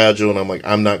too fragile. And I'm like,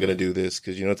 I'm not going to do this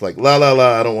because, it's like, la, la,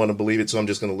 la, I don't want to believe it. So I'm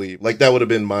just going to leave. That would have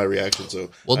been my reaction. So,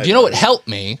 well, do you know what helped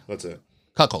me? What's that?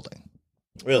 Cuckolding.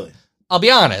 Really? I'll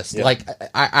be honest. Yeah.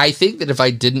 I think that if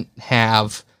I didn't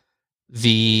have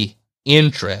the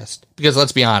interest, because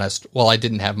let's be honest, while I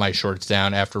didn't have my shorts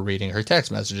down after reading her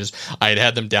text messages, I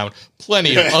had them down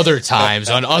plenty of other times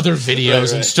on other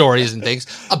videos and stories and things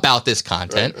about this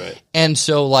content. Right. And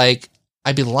so I'd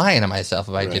be lying to myself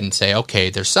if I didn't say,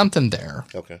 okay, there's something there.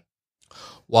 Okay.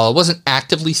 While I wasn't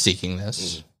actively seeking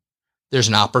this, there's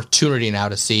an opportunity now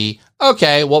to see,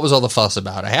 okay, what was all the fuss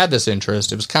about? I had this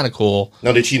interest. It was kind of cool.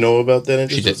 Now, did she know about that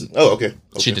interest? She didn't. Oh, okay.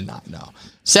 She did not know.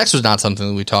 Sex was not something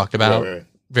that we talked about. Right.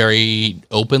 Very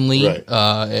openly,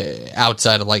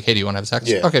 outside of hey, do you want to have sex?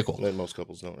 Yeah. Okay, cool. Most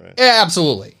couples don't, right? Yeah,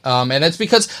 absolutely. And it's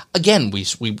because, again, we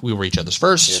were each other's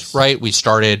first, right? We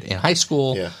started in high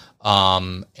school. Yeah.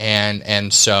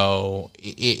 And so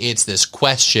it's this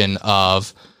question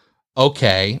of,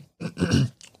 okay,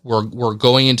 we're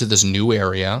going into this new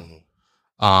area.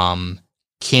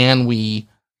 Can we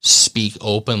speak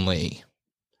openly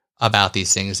about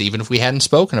these things, even if we hadn't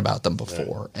spoken about them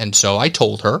before? Right. And so I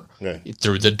told her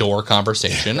through the door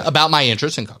conversation about my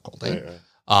interest in cuckolding.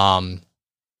 Right.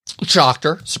 Shocked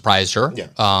her, surprised her. Yeah.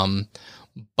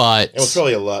 But it was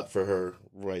probably a lot for her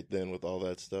right then with all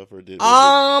that stuff, or did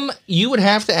you would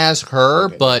have to ask her,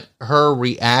 but her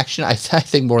reaction, I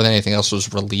think more than anything else,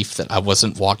 was relief that I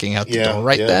wasn't walking out the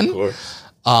door then. Of course.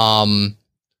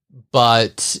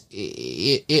 But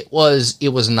it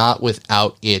was not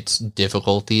without its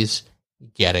difficulties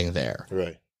getting there.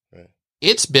 Right.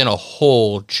 It's been a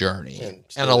whole journey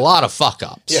and a lot of fuck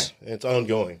ups. Yeah, it's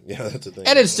ongoing. Yeah, that's the thing.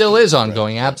 And it still is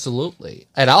ongoing, absolutely.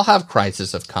 And I'll have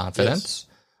crisis of confidence.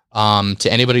 Yes.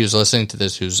 To anybody who's listening to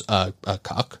this who's a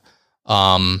cuck,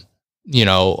 I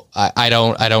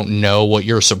don't know what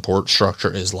your support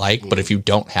structure is like, but if you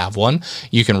don't have one,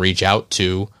 you can reach out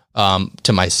to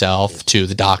to myself, to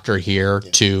the doctor here,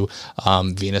 to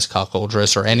Venus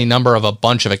Cuckoldress, or any number of a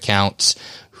bunch of accounts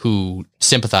who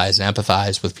sympathize and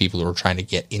empathize with people who are trying to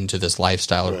get into this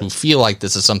lifestyle, or who feel like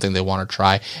this is something they want to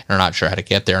try and are not sure how to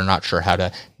get there, and not sure how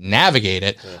to navigate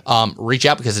it. Reach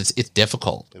out, because it's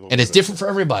difficult, and it's different for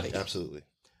everybody. Absolutely.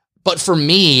 But for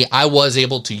me, I was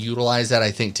able to utilize that, I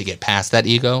think, to get past that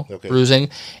ego bruising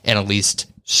and at least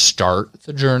start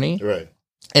the journey. Right.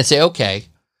 And say, okay,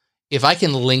 if I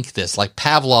can link this like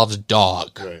Pavlov's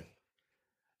dog,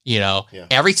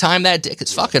 every time that dick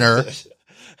is fucking her,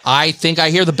 I think I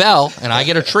hear the bell and I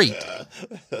get a treat.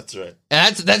 That's right.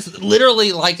 And that's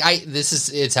literally like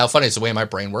it's how funny. It's the way my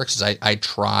brain works is I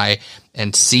try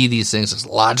and see these things as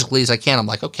logically as I can. I'm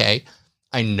like, okay,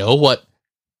 I know what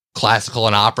classical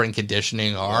and operant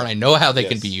conditioning are, and I know how they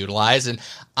can be utilized, and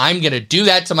I'm going to do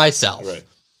that to myself. Right.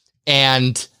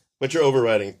 But you're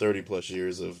overriding 30 plus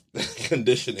years of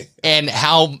conditioning. And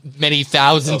how many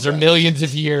thousands or millions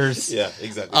of years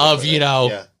of,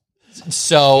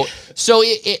 So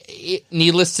it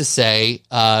needless to say,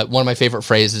 one of my favorite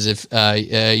phrases, if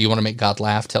you want to make God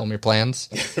laugh, tell him your plans.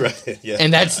 Right. Yeah.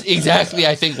 And that's exactly,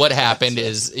 I think, what happened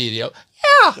is,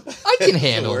 I can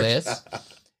handle this.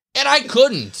 And I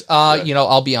couldn't.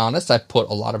 I'll be honest, I put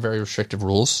a lot of very restrictive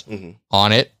rules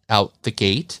on it out the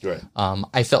gate. Right.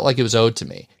 I felt like it was owed to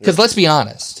me. Because let's be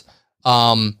honest,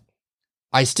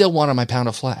 I still wanted my pound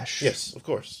of flesh. Yes, of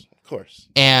course. Of course.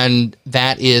 And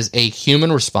that is a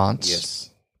human response. Yes.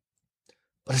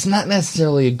 But it's not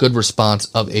necessarily a good response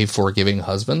of a forgiving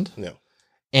husband. No.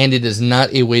 And it is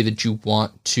not a way that you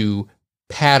want to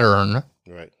pattern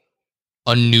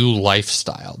a new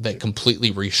lifestyle that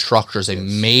completely restructures a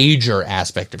major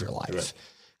aspect of your life.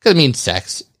 Because,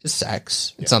 sex is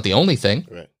sex. It's not the only thing,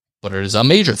 but it is a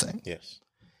major thing. Yes.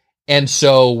 And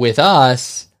so with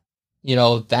us,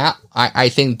 that I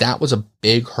think that was a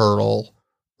big hurdle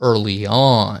early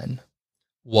on.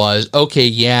 Was,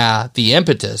 the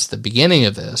impetus, the beginning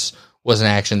of this was an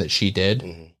action that she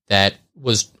did that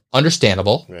was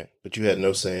understandable. Right. But you had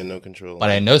no say and no control.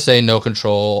 But I had no say, no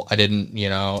control. I didn't,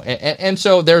 and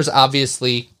so there's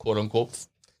obviously, quote unquote,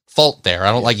 fault there.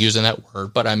 I don't like using that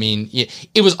word, but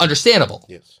it was understandable.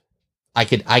 Yes. I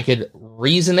could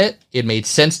reason it. It made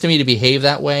sense to me to behave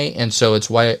that way. And so it's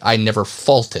why I never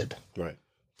faulted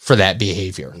for that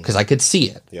behavior, because I could see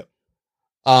it. Yep.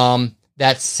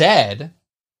 That said,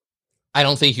 I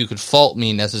don't think you could fault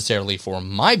me necessarily for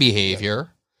my behavior.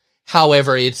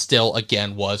 However, it still,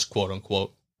 again, was, quote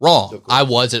unquote, wrong. So I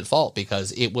was at fault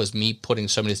because it was me putting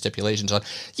so many stipulations on.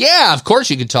 Yeah, of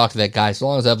course you can talk to that guy. So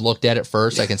long as I've looked at it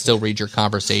first, I can still read your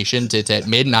conversations. It's at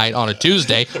midnight on a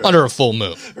Tuesday under a full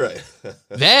moon. Right.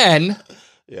 Then,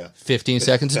 15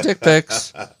 seconds of dick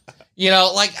pics.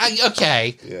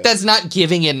 That's not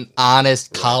giving an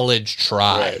honest college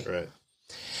try. Right.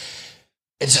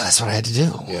 And so that's what I had to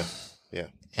do. Yeah.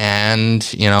 And,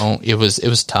 it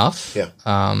was tough. Yeah.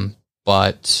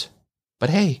 But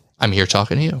hey, I'm here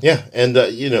talking to you. Yeah. And,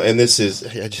 and this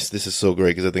is so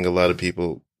great because I think a lot of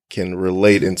people can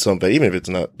relate in some way, even if it's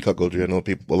not cuckoldry. I know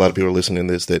a lot of people are listening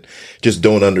to this that just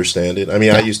don't understand it.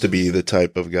 I used to be the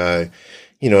type of guy,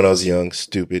 when I was young,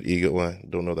 stupid, ego. Well, I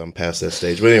don't know that I'm past that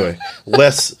stage, but anyway,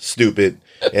 less stupid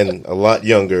and a lot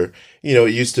younger.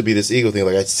 It used to be this ego thing.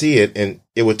 Like I'd see it and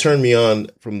it would turn me on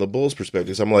from the bull's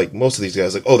perspective. So I'm like, most of these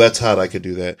guys like, oh, that's hot. I could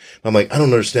do that. I'm like, I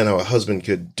don't understand how a husband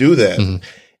could do that. Mm-hmm.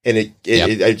 And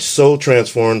it's so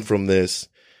transformed from this.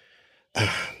 I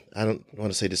don't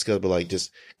want to say disgust, but like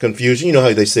just confusion. You know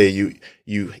how they say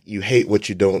you hate what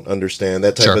you don't understand,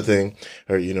 that type of thing,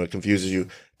 or it confuses you.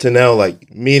 To now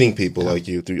like meeting people like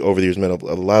you over the years, met a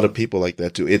lot of people like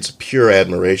that too. It's pure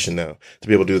admiration now to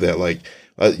be able to do that. Like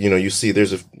you see,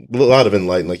 there's a lot of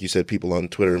enlightened, like you said, people on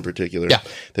Twitter in particular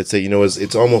that say,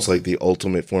 it's almost like the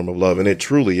ultimate form of love, and it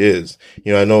truly is.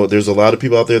 I know there's a lot of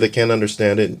people out there that can't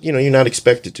understand it. You're not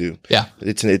expected to. Yeah,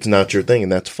 it's not your thing,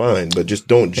 and that's fine. But just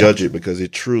don't judge it because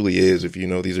it truly is. If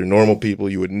these are normal people,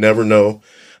 you would never know.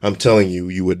 I'm telling you,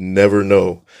 you would never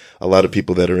know a lot of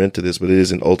people that are into this, but it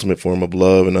is an ultimate form of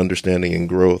love and understanding and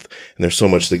growth. And there's so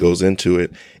much that goes into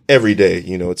it every day.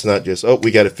 It's not just, we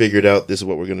got it figured out. This is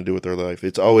what we're going to do with our life.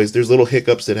 It's always, there's little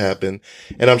hiccups that happen.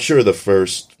 And I'm sure the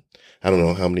first, I don't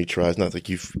know how many tries, not like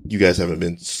you guys haven't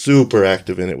been super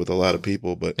active in it with a lot of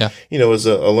people, but it's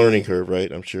a learning curve,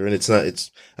 right? I'm sure. And it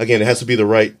has to be the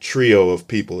right trio of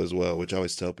people as well, which I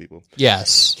always tell people.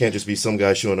 Yes. Can't just be some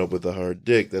guy showing up with a hard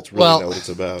dick. That's really not what it's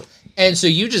about. And so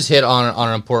you just hit on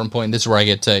an important point. This is where I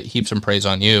get to heap some praise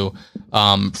on you.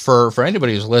 For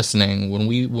anybody who's listening, when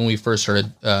we first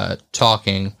started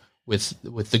talking, with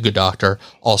The Good Doctor,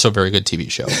 also a very good TV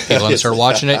show. People haven't started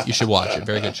watching it, you should watch it.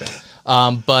 Very good show.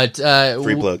 But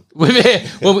Free plug.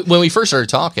 when we first started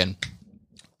talking,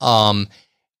 I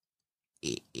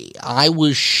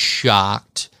was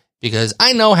shocked because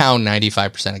I know how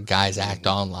 95% of guys act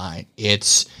online.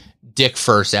 It's dick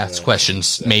first, ask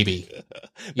questions, maybe,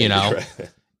 you know. Right.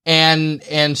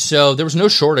 And so there was no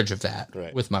shortage of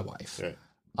that with my wife. Right.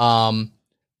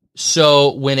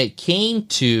 So when it came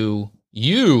to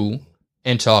you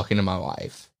and talking to my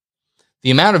wife,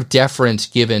 the amount of deference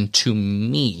given to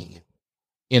me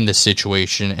in the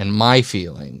situation and my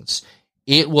feelings,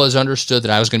 it was understood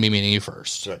that I was going to be meeting you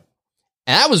first. Right.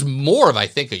 And that was more of, I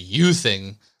think, a you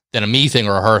thing than a me thing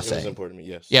or a her thing. It was important to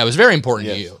me, yes. Yeah, it was very important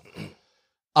to you.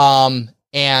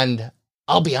 And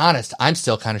I'll be honest, I'm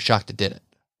still kind of shocked it did it.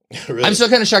 Really? I'm still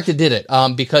kind of shocked it did it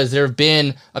because there have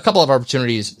been a couple of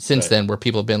opportunities since then where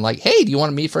people have been like, hey, do you want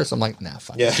to meet first? I'm like, nah,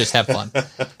 fuck it. Just have fun.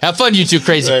 Have fun, you two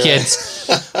crazy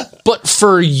kids. But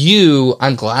for you,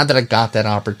 I'm glad that I got that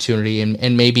opportunity,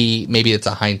 and maybe it's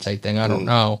a hindsight thing. I don't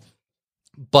know.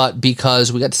 But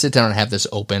because we got to sit down and have this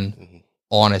open,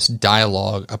 honest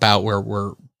dialogue about where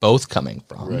we're both coming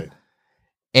from. Right.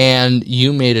 And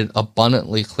you made it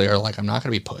abundantly clear, like, I'm not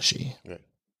going to be pushy. Right.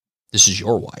 This is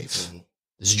your wife. Mm-hmm.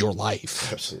 This is your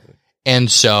life. Absolutely.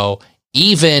 And so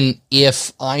even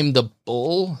if I'm the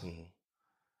bull,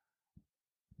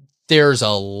 there's a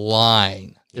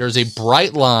line. There's a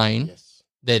bright line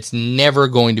that's never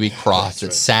going to be crossed.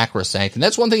 It's sacrosanct. And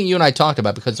that's one thing you and I talked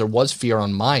about, because there was fear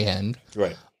on my end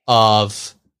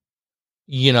of,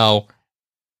 you know,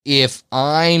 if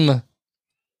I'm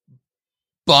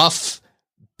buff,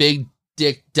 big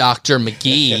dick Dr.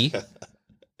 McGee,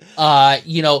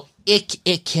 you know,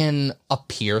 it can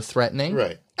appear threatening.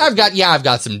 Right. I've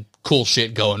got some cool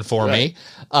shit going for me.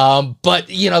 But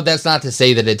you know, that's not to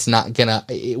say that it's not gonna,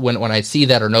 when I see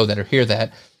that or know that or hear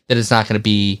that it's not gonna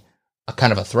be a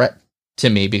kind of a threat to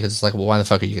me, because it's like, well, why the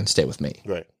fuck are you gonna stay with me?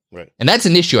 Right. Right. And that's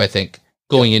an issue, I think,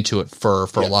 going into it for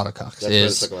a lot of cocks.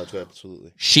 Is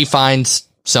absolutely. She finds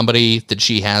somebody that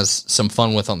she has some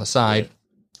fun with on the side. Right.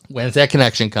 When is that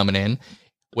connection coming in?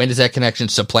 When does that connection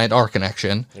supplant our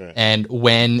connection? Right. And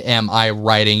when am I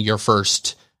writing your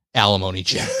first alimony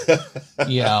check?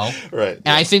 You know? Right. And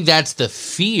I think that's the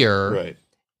fear. Right.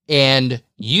 And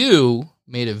you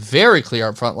made it very clear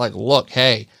up front, like, look,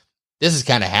 hey, this has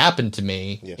kind of happened to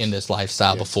me in this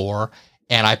lifestyle before,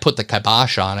 and I put the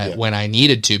kibosh on it when I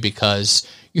needed to, because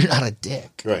you're not a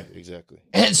dick. Right, exactly.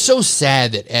 And it's so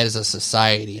sad that as a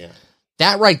society,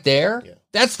 that right there,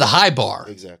 that's the high bar.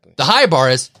 Exactly. The high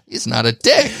bar is, he's not a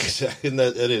dick. And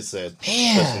that, it is sad.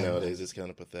 Man. Especially nowadays, it's kind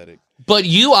of pathetic. But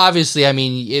you obviously, I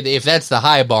mean, if that's the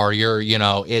high bar, you're, you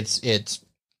know, it's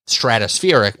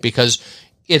stratospheric, because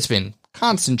it's been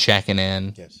constant checking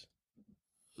in. Yes.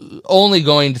 Only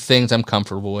going to things I'm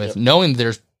comfortable with, knowing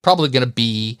there's probably going to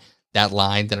be that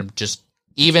line that I'm just,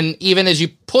 even as you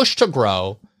push to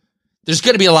grow, there's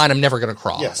going to be a line I'm never going to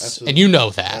cross. Yeah, absolutely. And you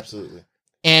know that. Absolutely.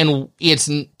 And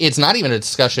it's not even a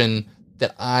discussion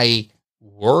that I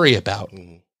worry about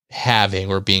having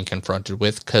or being confronted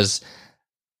with, because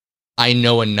I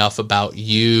know enough about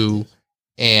you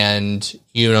and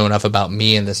you know enough about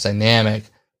me and this dynamic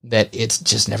that it's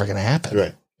just never going to happen.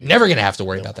 Right. Never going to have to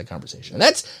worry about that conversation.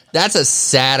 And that's a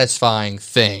satisfying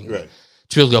thing. Right.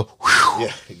 To be able to go, whew,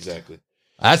 yeah, exactly.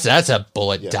 That's a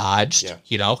bullet dodged,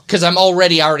 you know, because I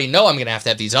already know I'm going to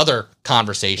have these other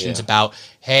conversations about,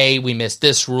 hey, we missed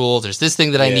this rule. There's this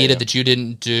thing that I needed that you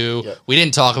didn't do. Yeah. We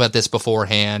didn't talk about this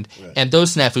beforehand. Right. And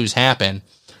those snafus happen,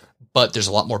 but there's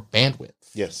a lot more bandwidth.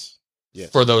 Yes.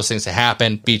 For those things to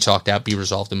happen, be talked out, be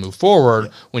resolved, and move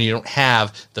forward when you don't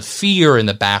have the fear in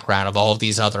the background of all of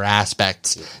these other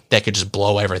aspects that could just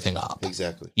blow everything up.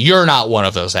 Exactly. You're not one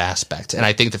of those aspects. And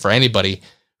I think that for anybody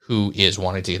who is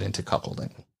wanting to get into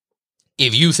cuckolding,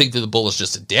 if you think that the bull is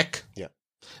just a dick,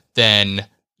 then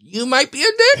you might be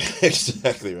a dick.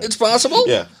 Exactly right. It's possible.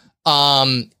 Yeah.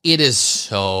 It is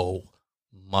so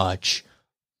much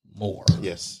more.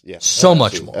 Yes. Yeah. So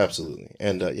much more. Absolutely.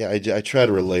 And I try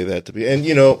to relay that to be, and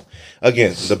you know,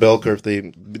 again, the bell curve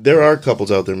thing, there are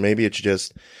couples out there, maybe it's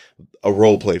just a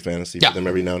role play fantasy for them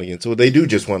every now and again. So they do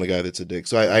just want a guy that's a dick.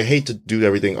 So I hate to do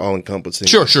everything all encompassing.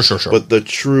 Sure. But the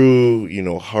true, you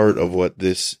know, heart of what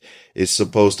this is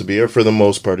supposed to be, or for the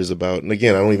most part, is about. And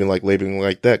again, I don't even like labeling it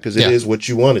like that, because it is what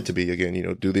you want it to be. Again, you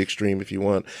know, do the extreme if you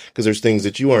want, because there's things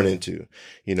that you aren't into,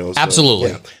 you know. So,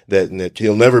 absolutely. That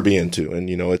he'll never be into. And,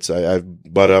 you know,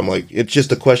 but I'm like, it's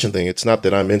just a question thing. It's not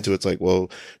that I'm into it. It's like, well,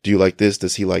 do you like this?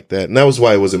 Does he like that? And that was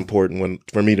why it was important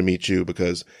for me to meet you,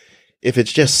 because if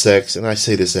it's just sex, and I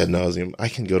say this ad nauseum, I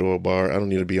can go to a bar. I don't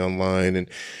need to be online and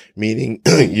meeting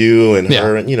you and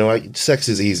her. And, sex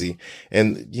is easy.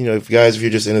 And, if you're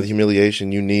just into the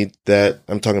humiliation, you need that.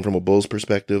 I'm talking from a bull's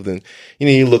perspective. Then,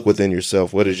 you look within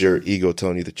yourself. What is your ego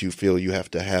telling you that you feel you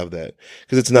have to have that?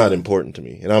 Because it's not important to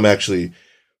me. And I'm actually,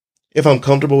 if I'm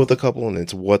comfortable with a couple and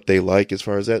it's what they like as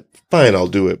far as that, fine, I'll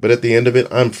do it. But at the end of it,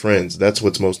 I'm friends. That's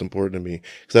what's most important to me.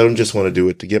 Because I don't just want to do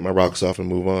it to get my rocks off and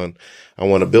move on. I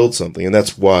want to build something. And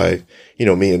that's why,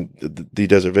 me and the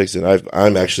Desert Vixen,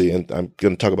 I'm actually, and I'm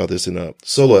going to talk about this in a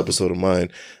solo episode of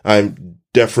mine, I'm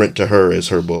deferent to her as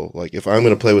her bull. Like, if I'm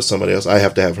going to play with somebody else, I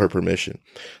have to have her permission.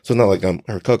 So not like I'm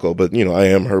her cuckold, but, I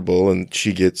am her bull, and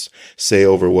she gets say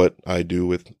over what I do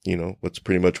with, what's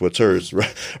pretty much what's hers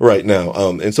right now.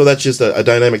 And so that's just a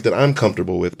dynamic that I'm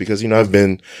comfortable with because, I've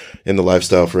been in the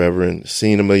lifestyle forever and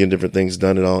seen a million different things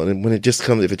done and all. And when it just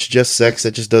comes, if it's just sex,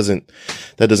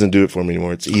 that doesn't do it for me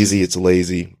anymore. It's easy. It's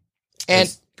lazy.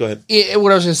 And go ahead.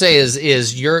 What I was going to say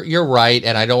is you're right.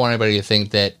 And I don't want anybody to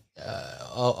think that,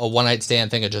 a one night stand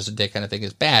thing or just a dick kind of thing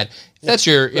is bad. If that's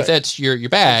your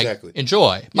bag, exactly.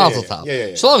 Enjoy. Mazel tov. Yeah.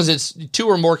 As long as it's two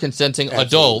or more consenting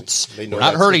adults, we're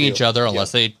not hurting each other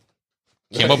unless they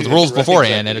came up with rules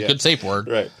beforehand and a good safe word.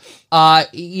 Right.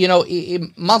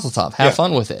 Mazel tov. Have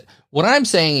fun with it. What I'm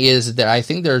saying is that I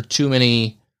think there are too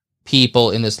many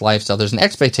people in this lifestyle. There's an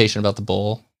expectation about the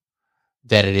bull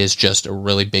that it is just a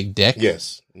really big dick.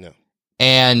 Yes. No.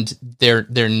 And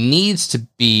there needs to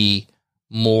be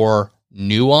more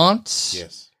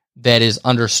nuance that is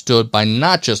understood by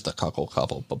not just the cuckold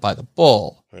couple, but by the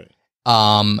bull,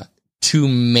 to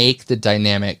make the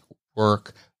dynamic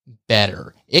work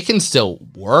better. It can still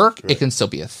work. Right. It can still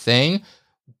be a thing,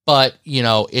 but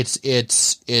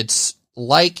it's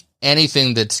like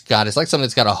anything it's like something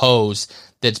that's got a hose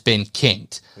that's been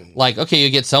kinked. Mm-hmm. Like, okay, you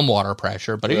get some water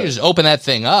pressure, but if you just open that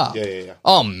thing up,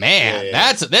 oh man,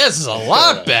 this is a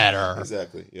lot better.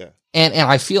 Exactly. Yeah. And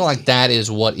I feel like that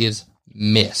is what is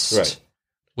missed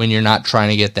when you're not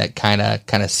trying to get that kind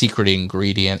of secret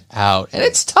ingredient out. And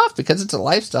it's tough because it's a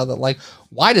lifestyle that, like,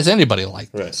 why does anybody like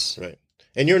this? Right.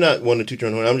 And you're not one to toot your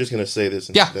own horn. I'm just going to say this,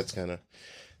 and that's kind of,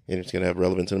 it's going to have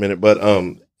relevance in a minute. But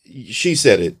she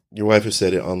said it. Your wife has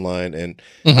said it online, and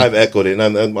I've echoed it.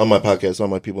 And I'm on my podcast, all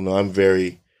my people know I'm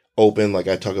very open. Like,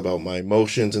 I talk about my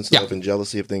emotions and stuff and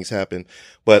jealousy if things happen.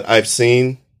 But I've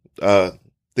seen the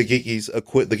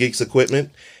Geek's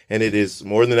equipment, and it is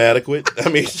more than adequate. I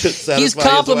mean, it's just he's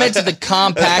complimented the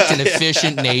compact and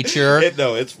efficient nature.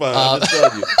 It's fine. I'm just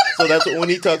telling you. So that's when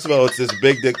he talks about it's this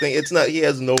big dick thing. It's not. He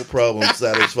has no problem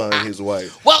satisfying his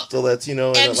wife. Well, so that's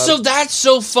and so that's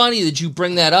so funny that you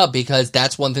bring that up because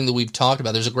that's one thing that we've talked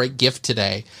about. There's a great gift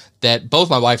today that both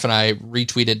my wife and I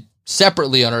retweeted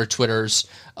separately on our Twitters,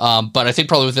 but I think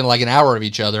probably within like an hour of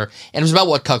each other. And it was about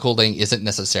what cuckolding isn't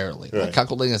necessarily. Right. Like,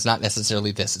 cuckolding is not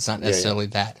necessarily this. It's not necessarily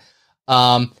that.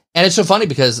 And it's so funny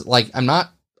because, like, I'm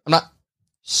not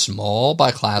small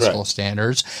by classical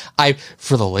standards.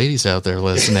 For the ladies out there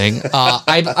listening,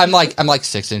 I'm like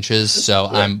 6 inches, so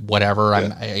I'm whatever.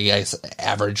 I'm I guess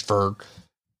average for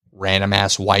random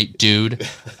ass white dude.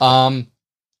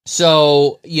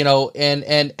 So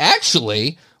and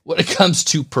actually, when it comes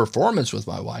to performance with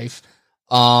my wife,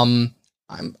 I've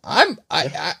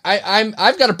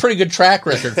got a pretty good track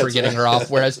record for getting her off.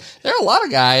 Whereas there are a lot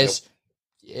of guys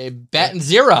batting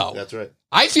zero. That's right.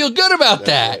 I feel good about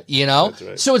that, right. Right.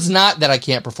 Right. So it's not that I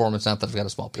can't perform. It's not that I've got a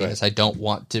small penis. Right. I don't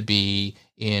want to be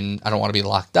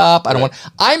locked up.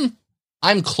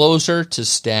 I'm closer to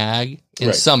stag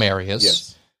in some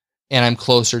areas, and I'm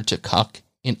closer to cuck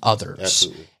in others.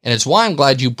 Absolutely. And it's why I'm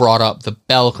glad you brought up the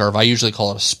bell curve. I usually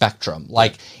call it a spectrum.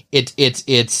 Like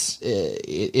it's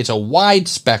a wide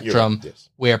spectrum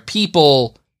where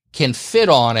people can fit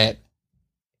on it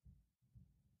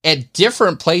at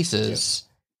different places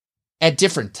at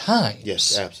different times.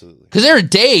 Yes, absolutely. Because there are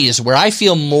days where I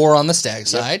feel more on the stag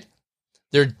side.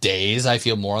 There are days I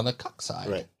feel more on the cuck side.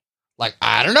 Right. Like,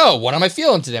 I don't know. What am I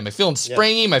feeling today? Am I feeling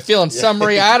springy? Am I feeling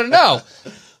summery? I don't know.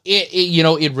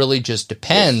 It really just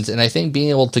depends. And I think being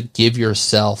able to give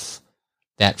yourself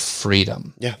that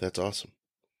freedom. Yeah, that's awesome.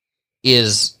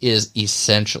 Is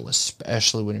essential,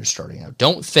 especially when you're starting out.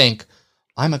 Don't think,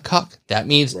 I'm a cuck. That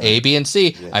means A, B, and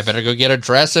C. Yes. I better go get a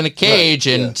dress and a cage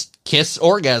and kiss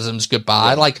orgasms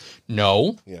goodbye. Yeah. Like,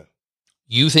 no. Yeah.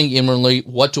 You think inwardly,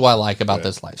 what do I like about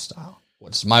this lifestyle?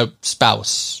 What does my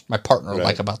spouse, my partner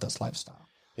like about this lifestyle?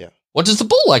 Yeah. What does the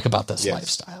bull like about this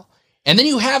lifestyle? And then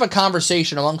you have a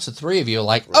conversation amongst the three of you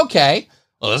like, okay,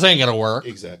 well, this ain't going to work.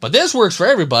 Exactly. But this works for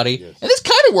everybody. Yes. And this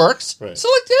kind of works. Right. So,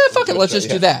 like, fuck it. Let's just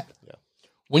do that. Yeah.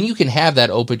 When you can have that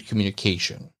open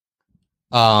communication,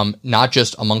 not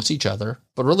just amongst each other,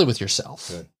 but really with yourself.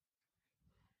 Good.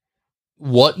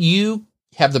 What you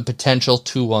have the potential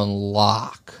to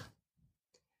unlock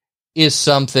is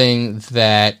something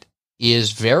that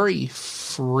is very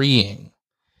freeing,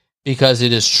 because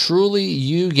it is truly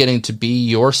you getting to be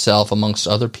yourself amongst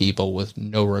other people with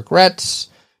no regrets,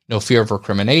 no fear of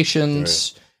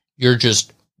recriminations. Right. You're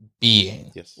just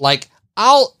being. Yes. Like,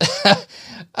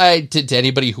 to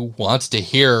anybody who wants to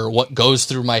hear what goes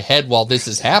through my head while this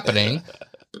is happening,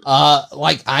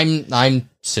 like I'm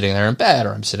sitting there in bed,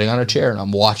 or I'm sitting on a chair and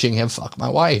I'm watching him fuck my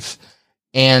wife,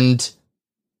 and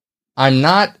I'm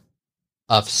not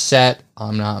upset.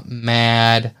 I'm not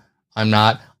mad.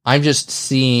 I'm just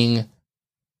seeing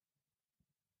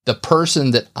the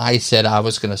person that I said I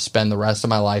was going to spend the rest of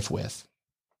my life with,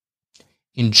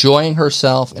 enjoying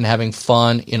herself and having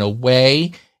fun in a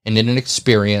way and in an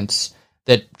experience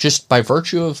that, just by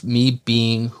virtue of me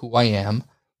being who I am,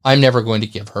 I'm never going to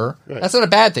give her. Right. That's not a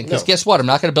bad thing, because guess what? I'm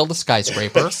not going to build a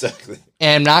skyscraper. Exactly.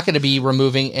 And I'm not going to be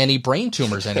removing any brain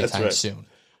tumors anytime soon.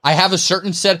 I have a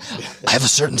certain set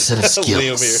of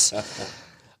skills.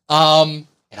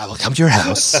 And I will come to your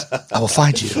house. I will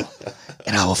find you,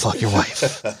 and I will fuck your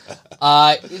wife.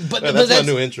 But that's my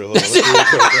new intro.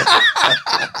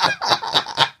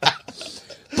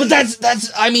 But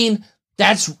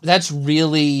that's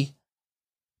really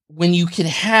when you can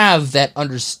have that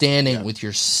understanding with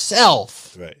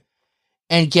yourself, right,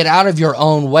 and get out of your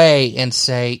own way and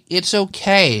say it's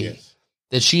okay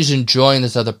that she's enjoying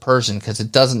this other person, because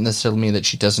it doesn't necessarily mean that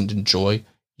she doesn't enjoy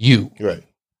you. Right.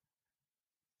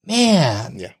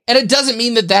 Man. Yeah. And it doesn't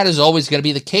mean that is always going to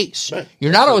be the case. Right.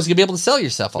 You're not always going to be able to sell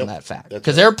yourself on that fact.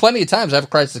 Because there are plenty of times I have a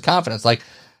crisis of confidence. Like,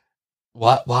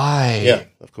 what? Why? Yeah,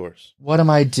 of course. What am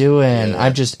I doing? Yeah.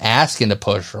 I'm just asking to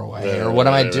push her away. Or what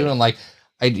am I doing? Like,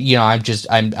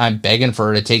 I'm begging for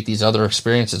her to take these other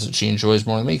experiences that she enjoys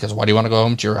more than me. Because why do you want to go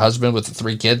home to your husband with the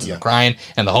 3 kids and the crying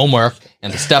and the homework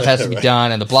and the stuff has to be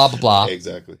done and the blah, blah, blah.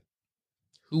 Exactly.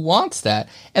 Who wants that?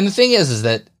 And the thing is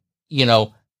that,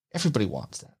 everybody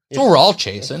wants that. That's what we're all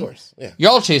chasing. Of course. Yeah. You're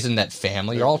all chasing that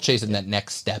family. You're all chasing that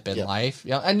next step in life.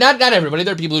 And not everybody.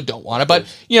 There are people who don't want it, but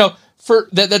for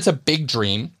that's a big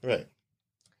dream. Right.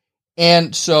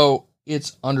 And so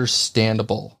it's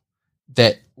understandable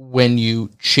that when you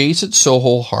chase it so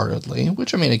wholeheartedly,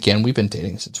 which, again, we've been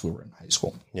dating since we were in high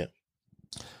school. Yeah.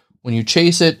 When you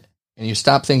chase it and you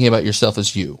stop thinking about yourself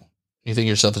as you think of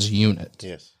yourself as a unit.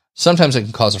 Yes. Sometimes it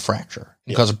can cause a fracture.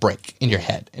 It can cause a break in your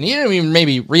head. And you don't even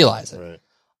maybe realize it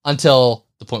until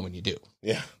the point when you do.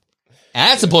 Yeah. And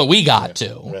that's the point we got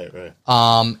to. Right.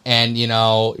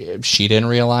 And she didn't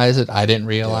realize it. I didn't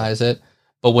realize it.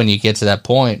 But when you get to that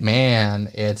point, man,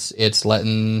 it's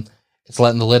letting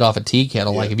the lid off a tea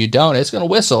kettle. Like, if you don't, it's going to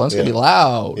whistle. And it's going to be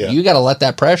loud. Yeah. You got to let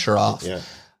that pressure off. Yeah.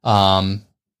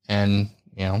 And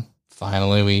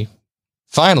finally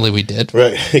we did.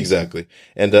 Right. Exactly.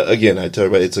 And again, I tell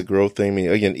everybody, it's a growth thing.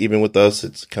 Again, even with us,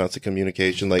 it's constant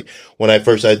communication. Like, when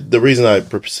the reason I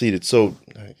proceeded so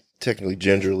technically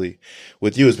gingerly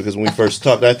with you is because when we first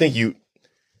talked, I think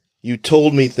you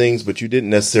told me things, but you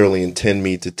didn't necessarily intend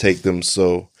me to take them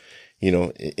so,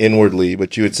 inwardly.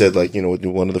 But you had said, like,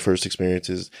 one of the first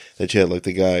experiences that you had, like,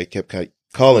 the guy kept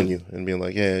calling you and being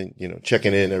like, yeah,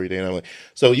 checking in every day. And I'm like,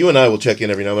 so you and I will check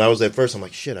in every now. When I was at first, I'm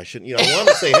like, shit, I shouldn't, I want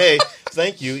to say, hey,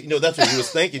 thank you. That's what he was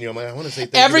thanking you. I'm like, I want to say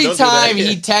thank every you. Every time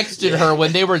he texted her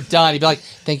when they were done, he'd be like,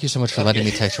 thank you so much for letting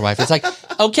me text your wife. It's like,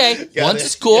 okay, once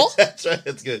it's cool. That's right.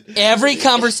 That's good. Every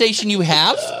conversation you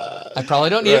have, I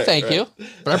probably don't need a thank you,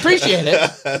 but I appreciate it.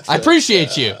 I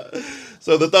appreciate you.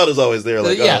 So the thought is always there,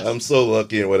 like, I'm so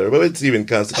lucky and whatever. But it's even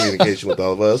constant communication with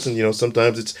all of us. And,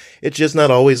 sometimes it's just not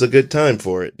always a good time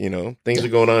for it. Things are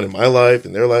going on in my life,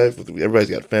 in their life. Everybody's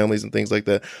got families and things like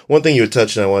that. One thing you had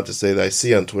touched on, I want to say that I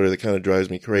see on Twitter that kind of drives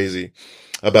me crazy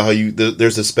about how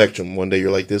there's a spectrum. One day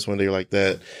you're like this, one day you're like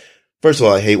that. First of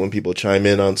all, I hate when people chime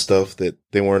in on stuff that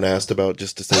they weren't asked about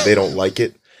just to say they don't like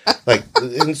it. Like,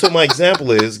 and so my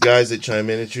example is guys that chime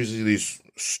in, it's usually these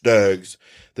stags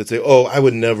that say, oh, I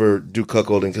would never do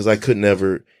cuckolding because I could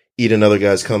never eat another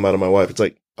guy's cum out of my wife. It's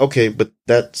like, okay, but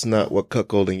that's not what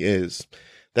cuckolding is.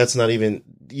 That's not even,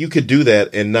 you could do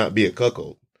that and not be a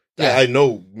cuckold. Yeah. I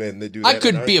know men that do that. I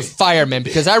couldn't be a fireman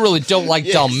because I really don't like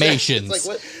Dalmatians.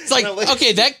 It's like,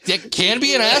 okay, that can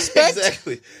be an aspect,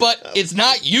 exactly, but it's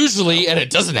not usually, and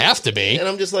it doesn't have to be. And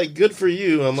I'm just like, good for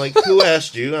you. I'm like, who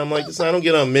asked you? I'm like, I don't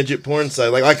get on midget porn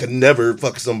site. Like, I could never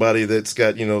fuck somebody that's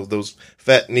got, those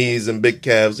fat knees and big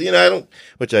calves. I don't,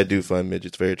 which I do find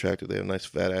midgets very attractive. They have nice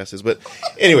fat asses. But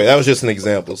anyway, that was just an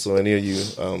example. So any of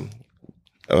you,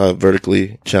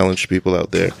 vertically challenged people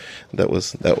out there, that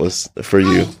was for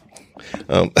you.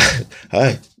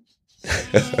 Hi.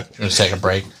 I'm gonna take a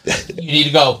break. You need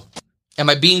to go. Am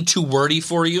I being too wordy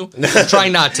for you? I'm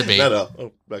trying not to be. No.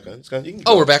 Oh, back on. You can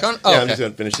Oh, go. we're back on? Oh, yeah, okay. I'm just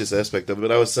going to finish this aspect of it.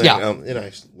 But I was saying,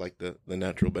 I like the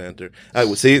natural banter. I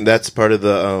would see that's part of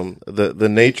the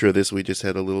nature of this. We just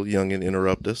had a little youngin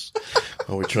interrupt us.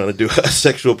 We're trying to do a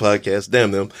sexual podcast.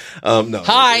 Damn them. No.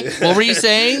 Hi. What were you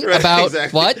saying about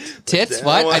exactly. what? Tits?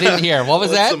 What? I didn't hear. What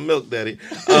was that? Some milk, daddy.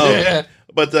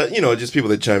 But, just people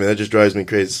that chime in, that just drives me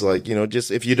crazy. It's like,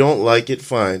 just if you don't like it,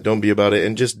 fine. Don't be about it.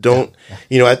 And just don't,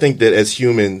 I think that as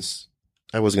humans,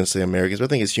 I was going to say Americans, but I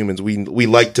think as humans, we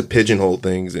like to pigeonhole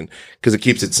things and because it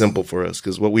keeps it simple for us.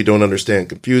 Because what we don't understand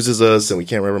confuses us and we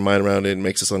can't wrap our mind around it and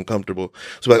makes us uncomfortable.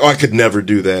 So we're like, I could never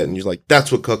do that. And you're like,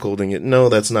 that's what cuckolding it. No,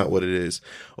 that's not what it is.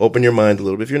 Open your mind a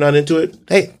little bit. If you're not into it,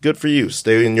 hey, good for you.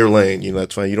 Stay in your lane.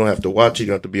 That's fine. You don't have to watch it. You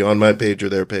don't have to be on my page or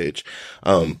their page.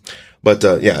 But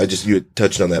you had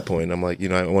touched on that point. I'm like,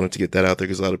 I wanted to get that out there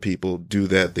because a lot of people do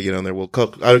that. They get on there. Well,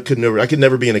 I could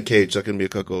never be in a cage. So I couldn't be a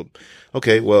cuckold.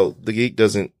 Okay. Well, the geek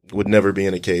would never be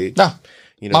in a cage. No.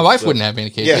 My wife wouldn't have me in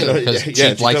a cage either because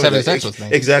she likes having sex with me.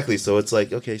 Exactly. So it's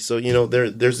like, okay, so,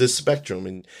 there's this spectrum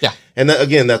and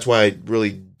again, that's why I really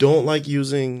don't like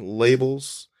using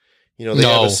labels. They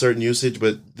have a certain usage,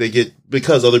 but they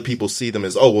because other people see them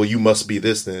as, oh, well, you must be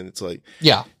this then. It's like,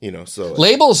 so.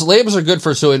 Labels are good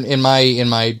for, so in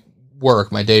my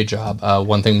work, my day job,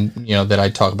 one thing, that I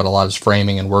talk about a lot is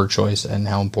framing and word choice and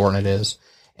how important it is.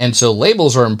 And so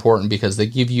labels are important because they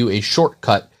give you a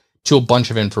shortcut to a bunch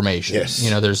of information. Yes.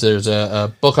 There's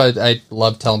a book I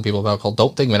love telling people about called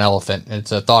Don't Think of an Elephant.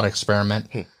 It's a thought experiment.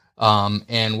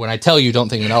 And when I tell you don't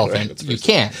think of an elephant, you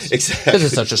can't. Exactly. Because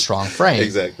it's such a strong frame.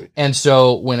 Exactly. And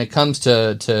so when it comes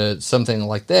to something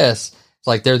like this, it's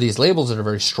like there are these labels that are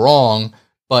very strong,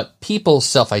 but people's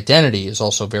self-identity is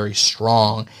also very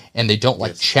strong, and they don't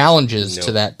like challenges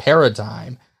to that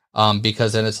paradigm.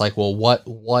 Because then it's like, well,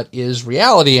 what is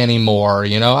reality anymore?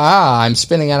 I'm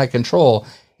spinning out of control.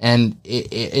 And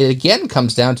it again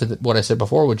comes down to what I said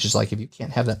before, which is like, if you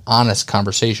can't have that honest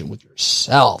conversation with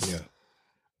yourself,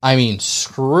 I mean,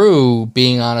 screw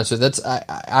being honest. That's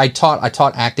I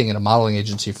taught acting in a modeling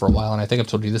agency for a while, and I think I've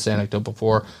told you this anecdote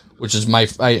before, which is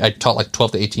I taught like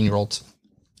 12 to 18-year-olds,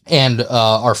 and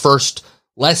our first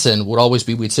lesson would always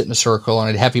be we'd sit in a circle, and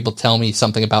I'd have people tell me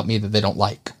something about me that they don't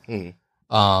like. People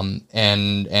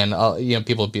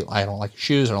would be, I don't like your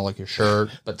shoes, I don't like your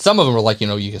shirt, but some of them were like, you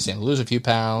can stand to lose a few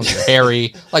pounds, you're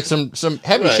hairy, like some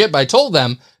heavy shit. But I told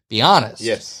them, be honest.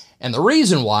 Yes. And the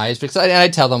reason why is because I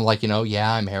tell them, like,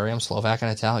 I'm hairy, I'm Slovak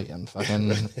and Italian,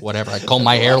 fucking whatever. I comb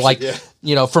my hair, like,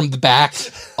 from the back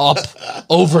up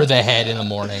over the head in the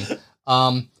morning.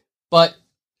 But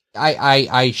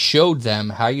I showed them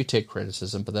how you take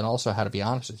criticism, but then also how to be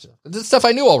honest with yourself. This stuff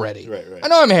I knew already. Right. I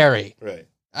know I'm hairy. Right.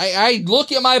 I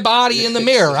look at my body in the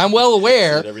mirror. I'm well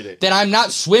aware that I'm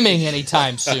not swimming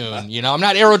anytime soon. I'm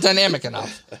not aerodynamic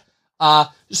enough.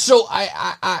 So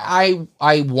I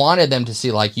wanted them to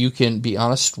see, like, you can be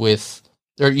honest with,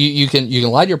 or you can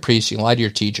lie to your priest, you can lie to your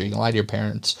teacher, you can lie to your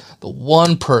parents. The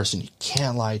one person you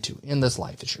can't lie to in this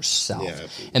life is yourself. Yeah,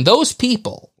 and those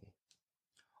people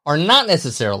are not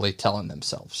necessarily telling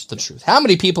themselves the truth. How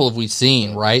many people have we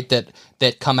seen, right,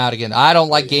 that come out again, I don't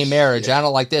like gay marriage, I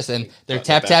don't like this, and they're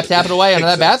tapping away under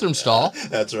that bathroom stall.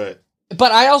 That's right.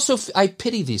 But I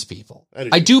pity these people.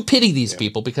 I do pity these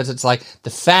people because it's like the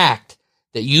fact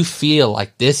that you feel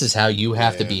like this is how you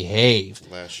have to behave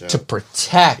to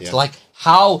protect, like,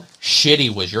 how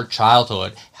shitty was your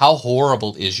childhood? How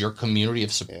horrible is your community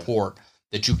of support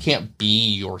that you can't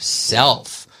be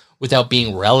yourself without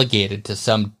being relegated to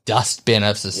some dustbin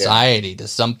of society, to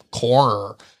some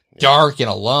corner, dark and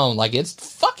alone? Like, it's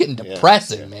fucking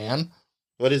depressing, man.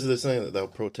 What is this saying that thou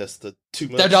protested too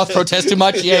much? Thou protest too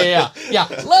much? Yeah.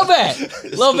 A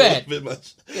little bit. Bit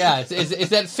much. Yeah, it's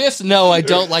that fifth no, I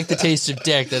don't like the taste of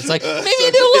dick. That's like, maybe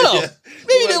you did a little.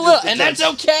 Maybe you did a little. And that's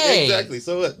okay. Exactly.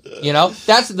 So what?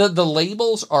 That's the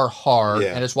labels are hard.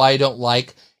 And it's why I don't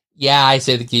like, I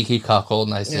say the geeky cuckold,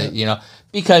 and I say,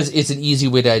 because it's an easy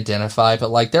way to identify.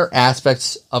 But, like, there are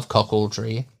aspects of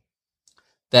cuckoldry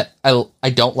that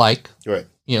I don't like. Right.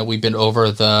 We've been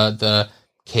over the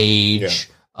cage,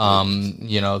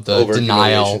 the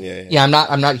denial.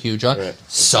 I'm not huge on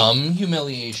some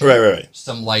humiliation. Right.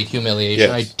 Some light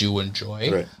humiliation I do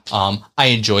enjoy. Right. I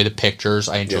enjoy the pictures,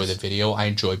 I enjoy the video, I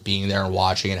enjoy being there and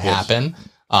watching it happen.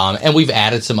 And we've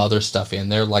added some other stuff in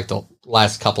there, like the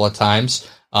last couple of times.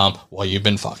 While you've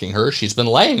been fucking her, she's been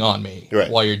laying on me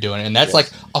while you're doing it. And that's like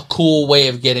a cool way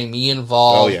of getting me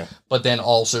involved, but then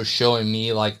also showing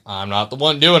me, like, I'm not the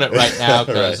one doing it right now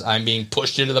because I'm being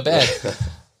pushed into the bed.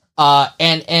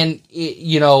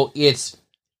 It's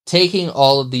taking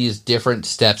all of these different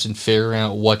steps and figuring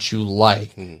out what you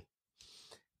like. Mm-hmm.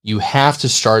 You have to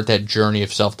start that journey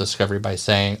of self-discovery by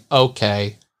saying,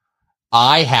 okay,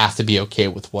 I have to be okay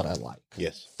with what I like.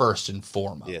 Yes. First and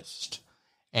foremost. Yes.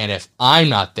 And if I'm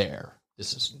not there,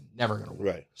 this is never going to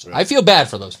work. Right. So I feel bad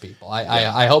for those people.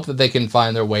 I hope that they can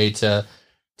find their way to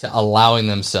allowing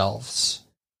themselves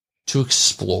to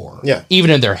explore. Yeah.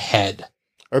 Even in their head.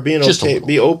 Or being okay,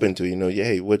 be open to,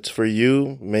 hey, what's for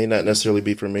you may not necessarily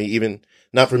be for me, even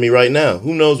not for me right now.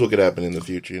 Who knows what could happen in the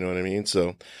future, you know what I mean?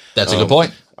 So that's a good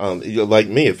point. Like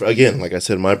me, again, like I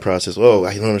said, my process, I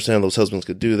don't understand those husbands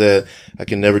could do that. I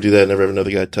can never do that, never have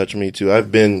another guy touch me too.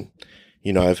 I've been,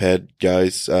 I've had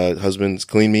guys, husbands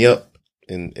clean me up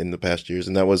in the past years,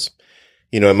 and that was,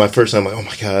 my first time, like, oh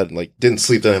my God, like, didn't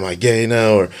sleep that, am I gay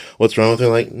now, or what's wrong with her?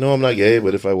 Like, no, I'm not gay,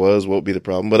 but if I was, what would be the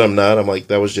problem? But I'm not. I'm like,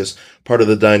 that was just part of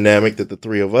the dynamic that the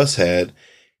three of us had,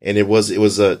 and it was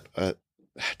a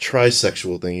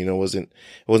trisexual thing, it wasn't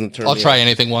turning. I'll try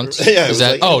anything once. Yeah, is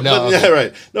that? Like, no, okay. Yeah,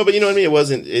 right. No, but you know what I mean. It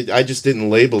wasn't. I just didn't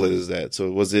label it as that.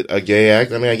 So was it a gay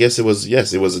act? I mean, I guess it was.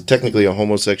 Yes, it was technically a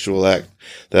homosexual act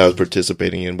that I was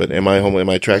participating in. But am I homo? Am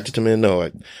I attracted to men? No,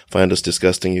 I find us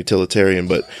disgusting, utilitarian.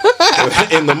 But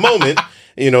in the moment,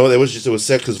 it was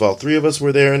sex because all three of us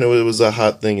were there, and it was a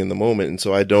hot thing in the moment. And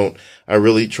so I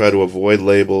really try to avoid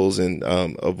labels and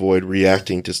avoid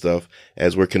reacting to stuff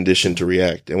as we're conditioned to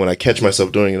react. And when I catch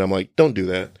myself doing it, I'm like, don't do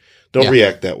that. Don't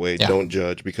react that way. Yeah. Don't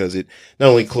judge, because it not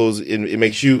only it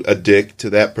makes you a dick to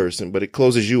that person, but it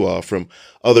closes you off from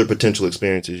other potential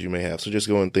experiences you may have. So just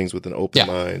go in things with an open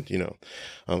mind,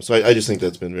 So I just think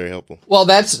that's been very helpful. Well,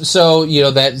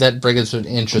 that brings us to an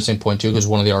interesting point too, because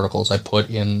one of the articles I put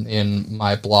in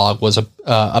my blog was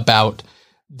about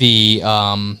the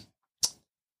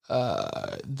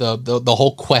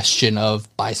whole question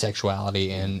of bisexuality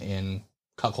in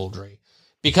cuckoldry.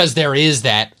 Because there is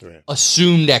that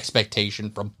assumed expectation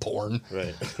from porn.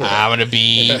 Right. I'm gonna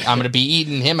be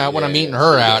eating him out when I'm eating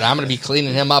her out. I'm gonna be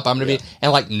cleaning him up. I'm gonna be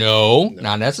no,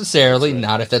 not necessarily.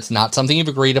 Not if that's not something you've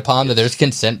agreed upon, that there's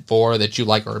consent for, that you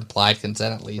like, or implied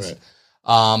consent at least.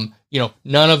 Right.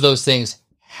 None of those things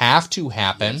have to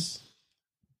happen. Yes.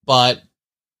 But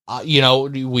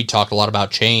we talked a lot about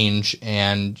change,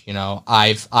 and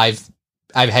I've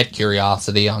had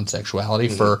curiosity on sexuality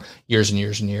for years and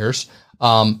years and years.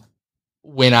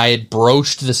 When I had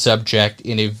broached the subject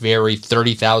in a very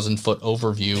 30,000 foot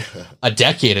overview a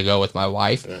decade ago with my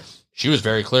wife, she was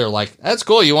very clear, like, that's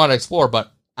cool, you want to explore,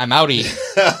 but I'm outie.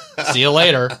 See you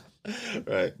later.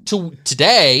 Right. To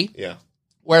today,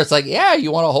 where it's like,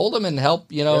 you want to hold him and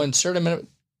help, insert him in.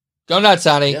 Go nuts,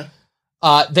 honey.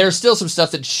 Yeah. There's still some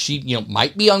stuff that she,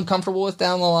 might be uncomfortable with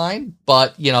down the line,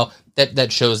 but,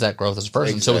 that shows that growth as a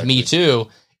person. Exactly. So with me too,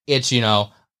 it's,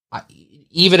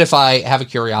 even if I have a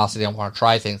curiosity, I want to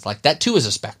try things, like that too is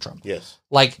a spectrum. Yes.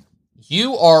 Like,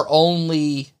 you are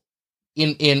only,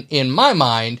 in my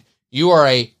mind, you are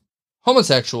a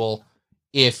homosexual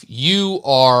if you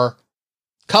are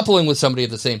coupling with somebody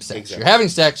of the same sex. Exactly. You're having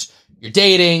sex, you're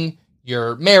dating,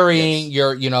 you're marrying,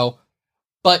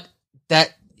 but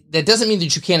that doesn't mean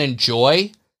that you can't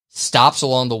enjoy stops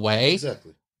along the way.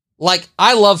 Exactly. Like,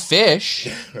 I love fish,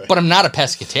 but I'm not a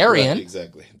pescatarian. Right,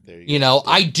 exactly.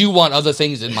 I do want other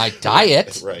things in my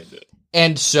diet. Right.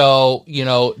 And so,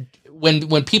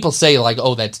 when people say, like,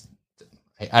 oh, that's,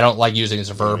 I don't like using it as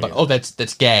a verb, but, oh, that's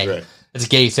gay. Right. That's a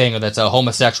gay thing, or that's a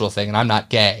homosexual thing, and I'm not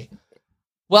gay.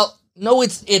 Well, no,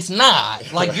 it's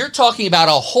not. Like, you're talking about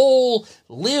a whole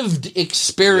lived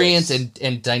experience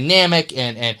and dynamic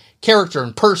and character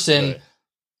and person. Right.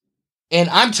 And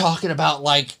I'm talking about,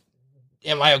 like,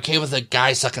 am I okay with a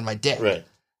guy sucking my dick? Right.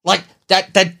 Like,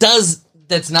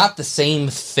 that's not the same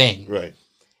thing. Right.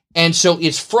 And so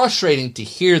it's frustrating to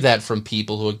hear that from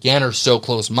people who, again, are so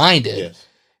close-minded,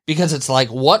 because it's like,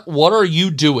 what are you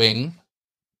doing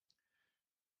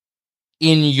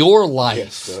in your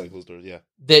life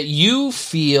that you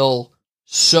feel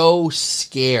so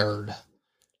scared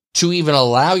to even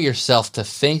allow yourself to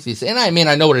think these? And I mean,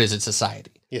 I know what it is. It's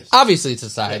society. Yes. Obviously, it's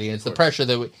society. And it's the pressure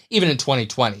that even in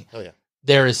 2020,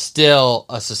 there is still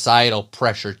a societal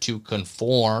pressure to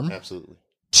conform. Absolutely.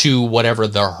 To whatever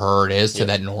the herd is, to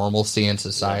that normalcy in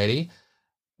society.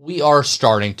 We are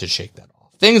starting to shake that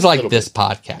off. Things like this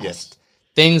podcast. Yes.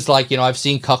 Things like, I've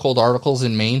seen cuckold articles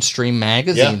in mainstream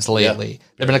magazines lately.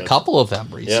 There have been a couple of them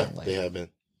recently. Yeah, they have been.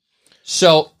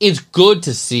 So it's good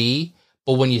to see,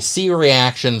 But when you see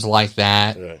reactions like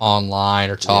that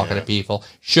online or talking to people,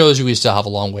 shows you we still have a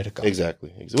long way to go. Exactly.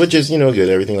 Which is, good.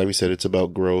 Everything, like we said, it's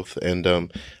about growth.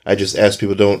 And I just ask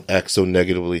people, don't act so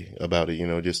negatively about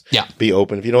it. Just be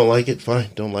open. If you don't like it, fine.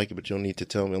 Don't like it, but you don't need to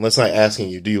tell me. Unless I'm asking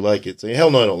you, do you like it? Say,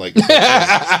 hell no, I don't like it.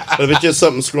 But if it's just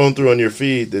something scrolling through on your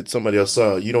feed that somebody else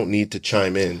saw, you don't need to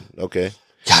chime in. Okay.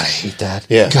 God, I hate that.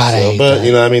 Yeah. God, I hate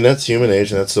that. But, that's human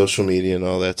nature, and that's social media and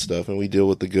all that stuff, and we deal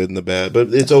with the good and the bad.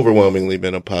 But it's overwhelmingly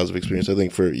been a positive experience, I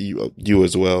think, for you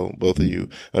as well, both of you.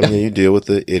 You deal with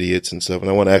the idiots and stuff,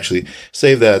 and I want to actually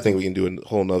save that. I think we can do a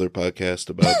whole nother podcast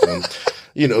about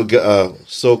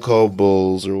so-called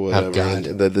bulls or whatever,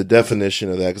 and the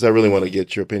definition of that, because I really want to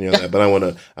get your opinion on that. But I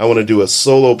want to do a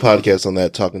solo podcast on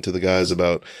that, talking to the guys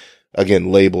about,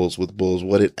 again, labels with bulls,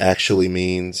 what it actually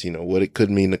means, what it could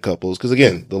mean to couples. Because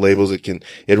again, the labels,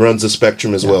 it runs the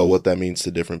spectrum as well, what that means to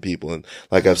different people. And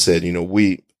like I've said,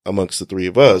 we, amongst the three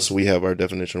of us, we have our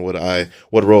definition of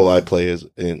what role I play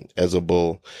as a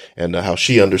bull, and how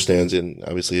she understands it, and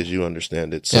obviously as you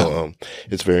understand it. So,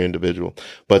 it's very individual.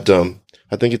 But,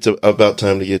 I think it's about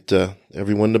time to get,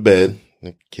 everyone to bed,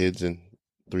 the kids and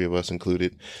three of us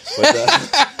included.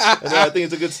 But, I think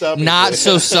it's a good stopping Not point.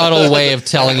 so subtle way of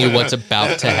telling you what's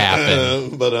about to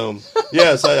happen. But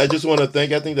yes, I just want to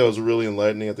thank. I think that was really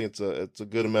enlightening. I think it's a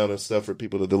good amount of stuff for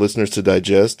people, the listeners, to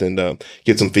digest and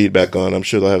get some feedback on. I'm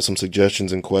sure they'll have some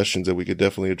suggestions and questions that we could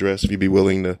definitely address if you'd be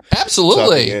willing to.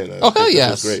 Absolutely. Talk again.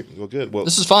 Yes. Great. Well, good. Well,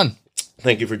 this is fun.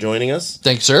 Thank you for joining us.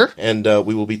 Thanks, sir. And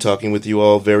we will be talking with you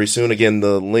all very soon. Again,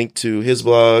 the link to his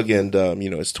blog and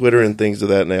his Twitter and things of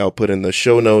that, and I'll put in the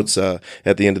show notes at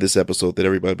the end of this episode that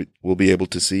everybody will be able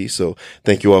to see. So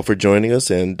thank you all for joining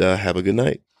us, and have a good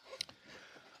night.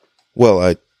 Well,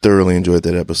 I thoroughly enjoyed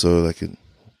that episode.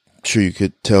 Sure you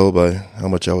could tell by how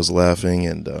much I was laughing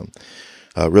and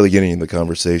really getting in the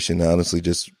conversation. Honestly,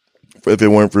 just if it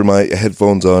weren't for my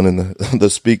headphones on and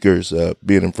the speakers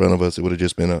being in front of us, it would have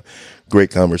just been a great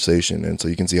conversation. And so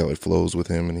you can see how it flows with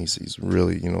him. And he's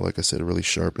really, like I said, a really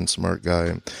sharp and smart guy,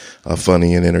 and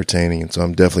funny and entertaining. And so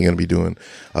I'm definitely going to be doing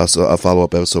a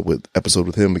follow-up episode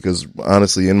with him, because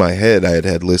honestly, in my head, I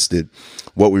had listed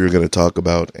what we were going to talk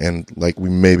about, and we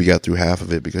maybe got through half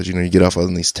of it, because, you get off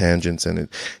on these tangents, and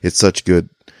it's such good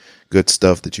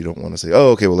stuff that you don't want to say, oh,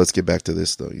 okay, well, let's get back to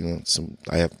this though.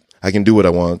 I can do what I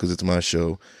want because it's my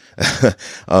show.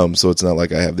 So it's not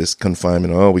like I have this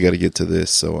confinement. Oh, we got to get to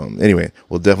this. So, anyway,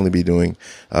 we'll definitely be doing,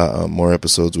 more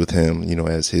episodes with him,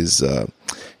 as his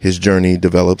journey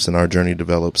develops and our journey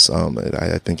develops.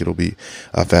 I think it'll be,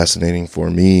 fascinating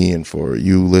for me and for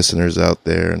you listeners out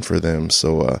there and for them.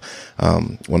 So,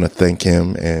 want to thank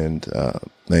him and,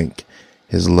 thank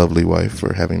his lovely wife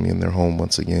for having me in their home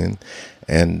once again.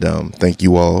 And thank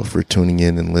you all for tuning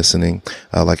in and listening.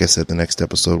 Like I said, the next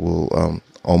episode will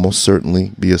almost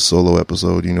certainly be a solo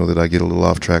episode. You know that I get a little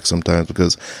off track sometimes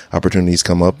because opportunities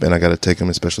come up and I got to take them,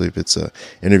 especially if it's an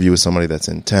interview with somebody that's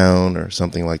in town or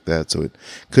something like that. So it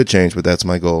could change, but that's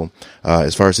my goal.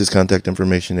 As far as his contact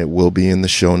information, it will be in the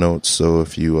show notes. So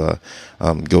if you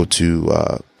go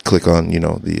to click on,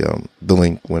 the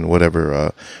link when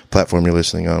whatever platform you're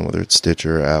listening on, whether it's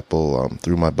Stitcher or Apple,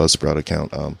 through my Buzzsprout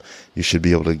account, you should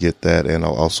be able to get that. And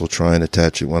I'll also try and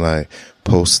attach it when I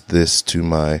post this to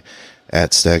my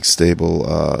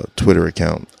 @StagStable Twitter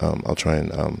account. I'll try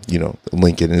and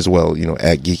link it as well.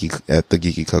 At the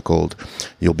Geeky Cuckold,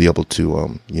 you'll be able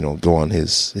to go on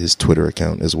his Twitter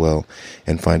account as well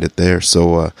and find it there.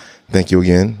 So thank you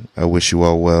again. I wish you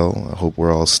all well. I hope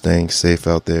we're all staying safe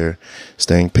out there,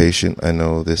 staying patient. I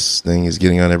know this thing is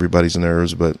getting on everybody's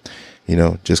nerves, but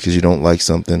just because you don't like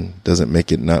something doesn't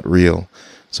make it not real.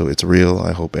 So it's real.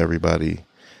 I hope everybody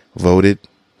voted.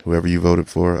 Whoever you voted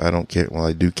for, I don't care. Well,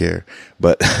 I do care,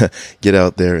 but get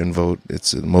out there and vote.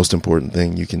 It's the most important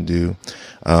thing you can do.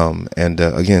 And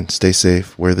again, stay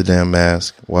safe, wear the damn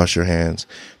mask, wash your hands,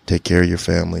 take care of your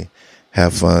family,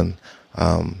 have fun,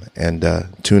 and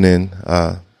tune in,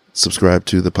 subscribe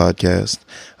to the podcast,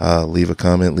 leave a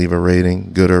comment, leave a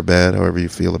rating, good or bad, however you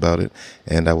feel about it.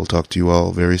 And I will talk to you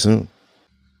all very soon.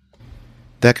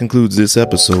 That concludes this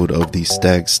episode of the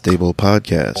Stag Stable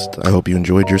podcast. I hope you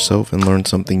enjoyed yourself and learned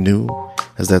something new,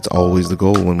 as that's always the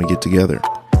goal when we get together.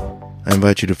 I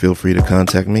invite you to feel free to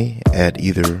contact me at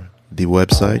either the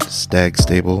website,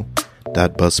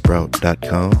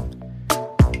 stagstable.buzzsprout.com,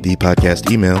 the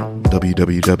podcast email,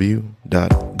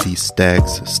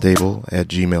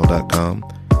 www.thestagstable@gmail.com,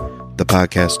 the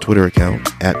podcast Twitter account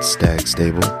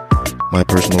 @stagstable, my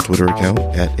personal Twitter account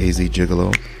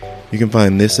 @azgigolo. You can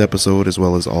find this episode as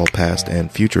well as all past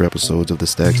and future episodes of the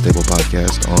Stag Stable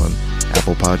podcast on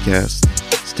Apple Podcasts,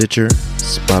 Stitcher,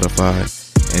 Spotify,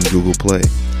 and Google Play.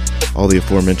 All the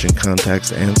aforementioned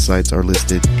contacts and sites are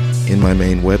listed in my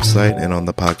main website and on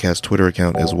the podcast Twitter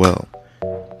account as well.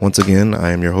 Once again,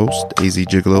 I am your host, AZ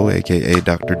Gigolo, aka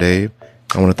Dr. Dave.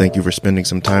 I want to thank you for spending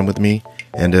some time with me,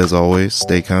 and as always,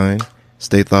 stay kind,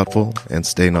 stay thoughtful, and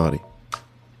stay naughty.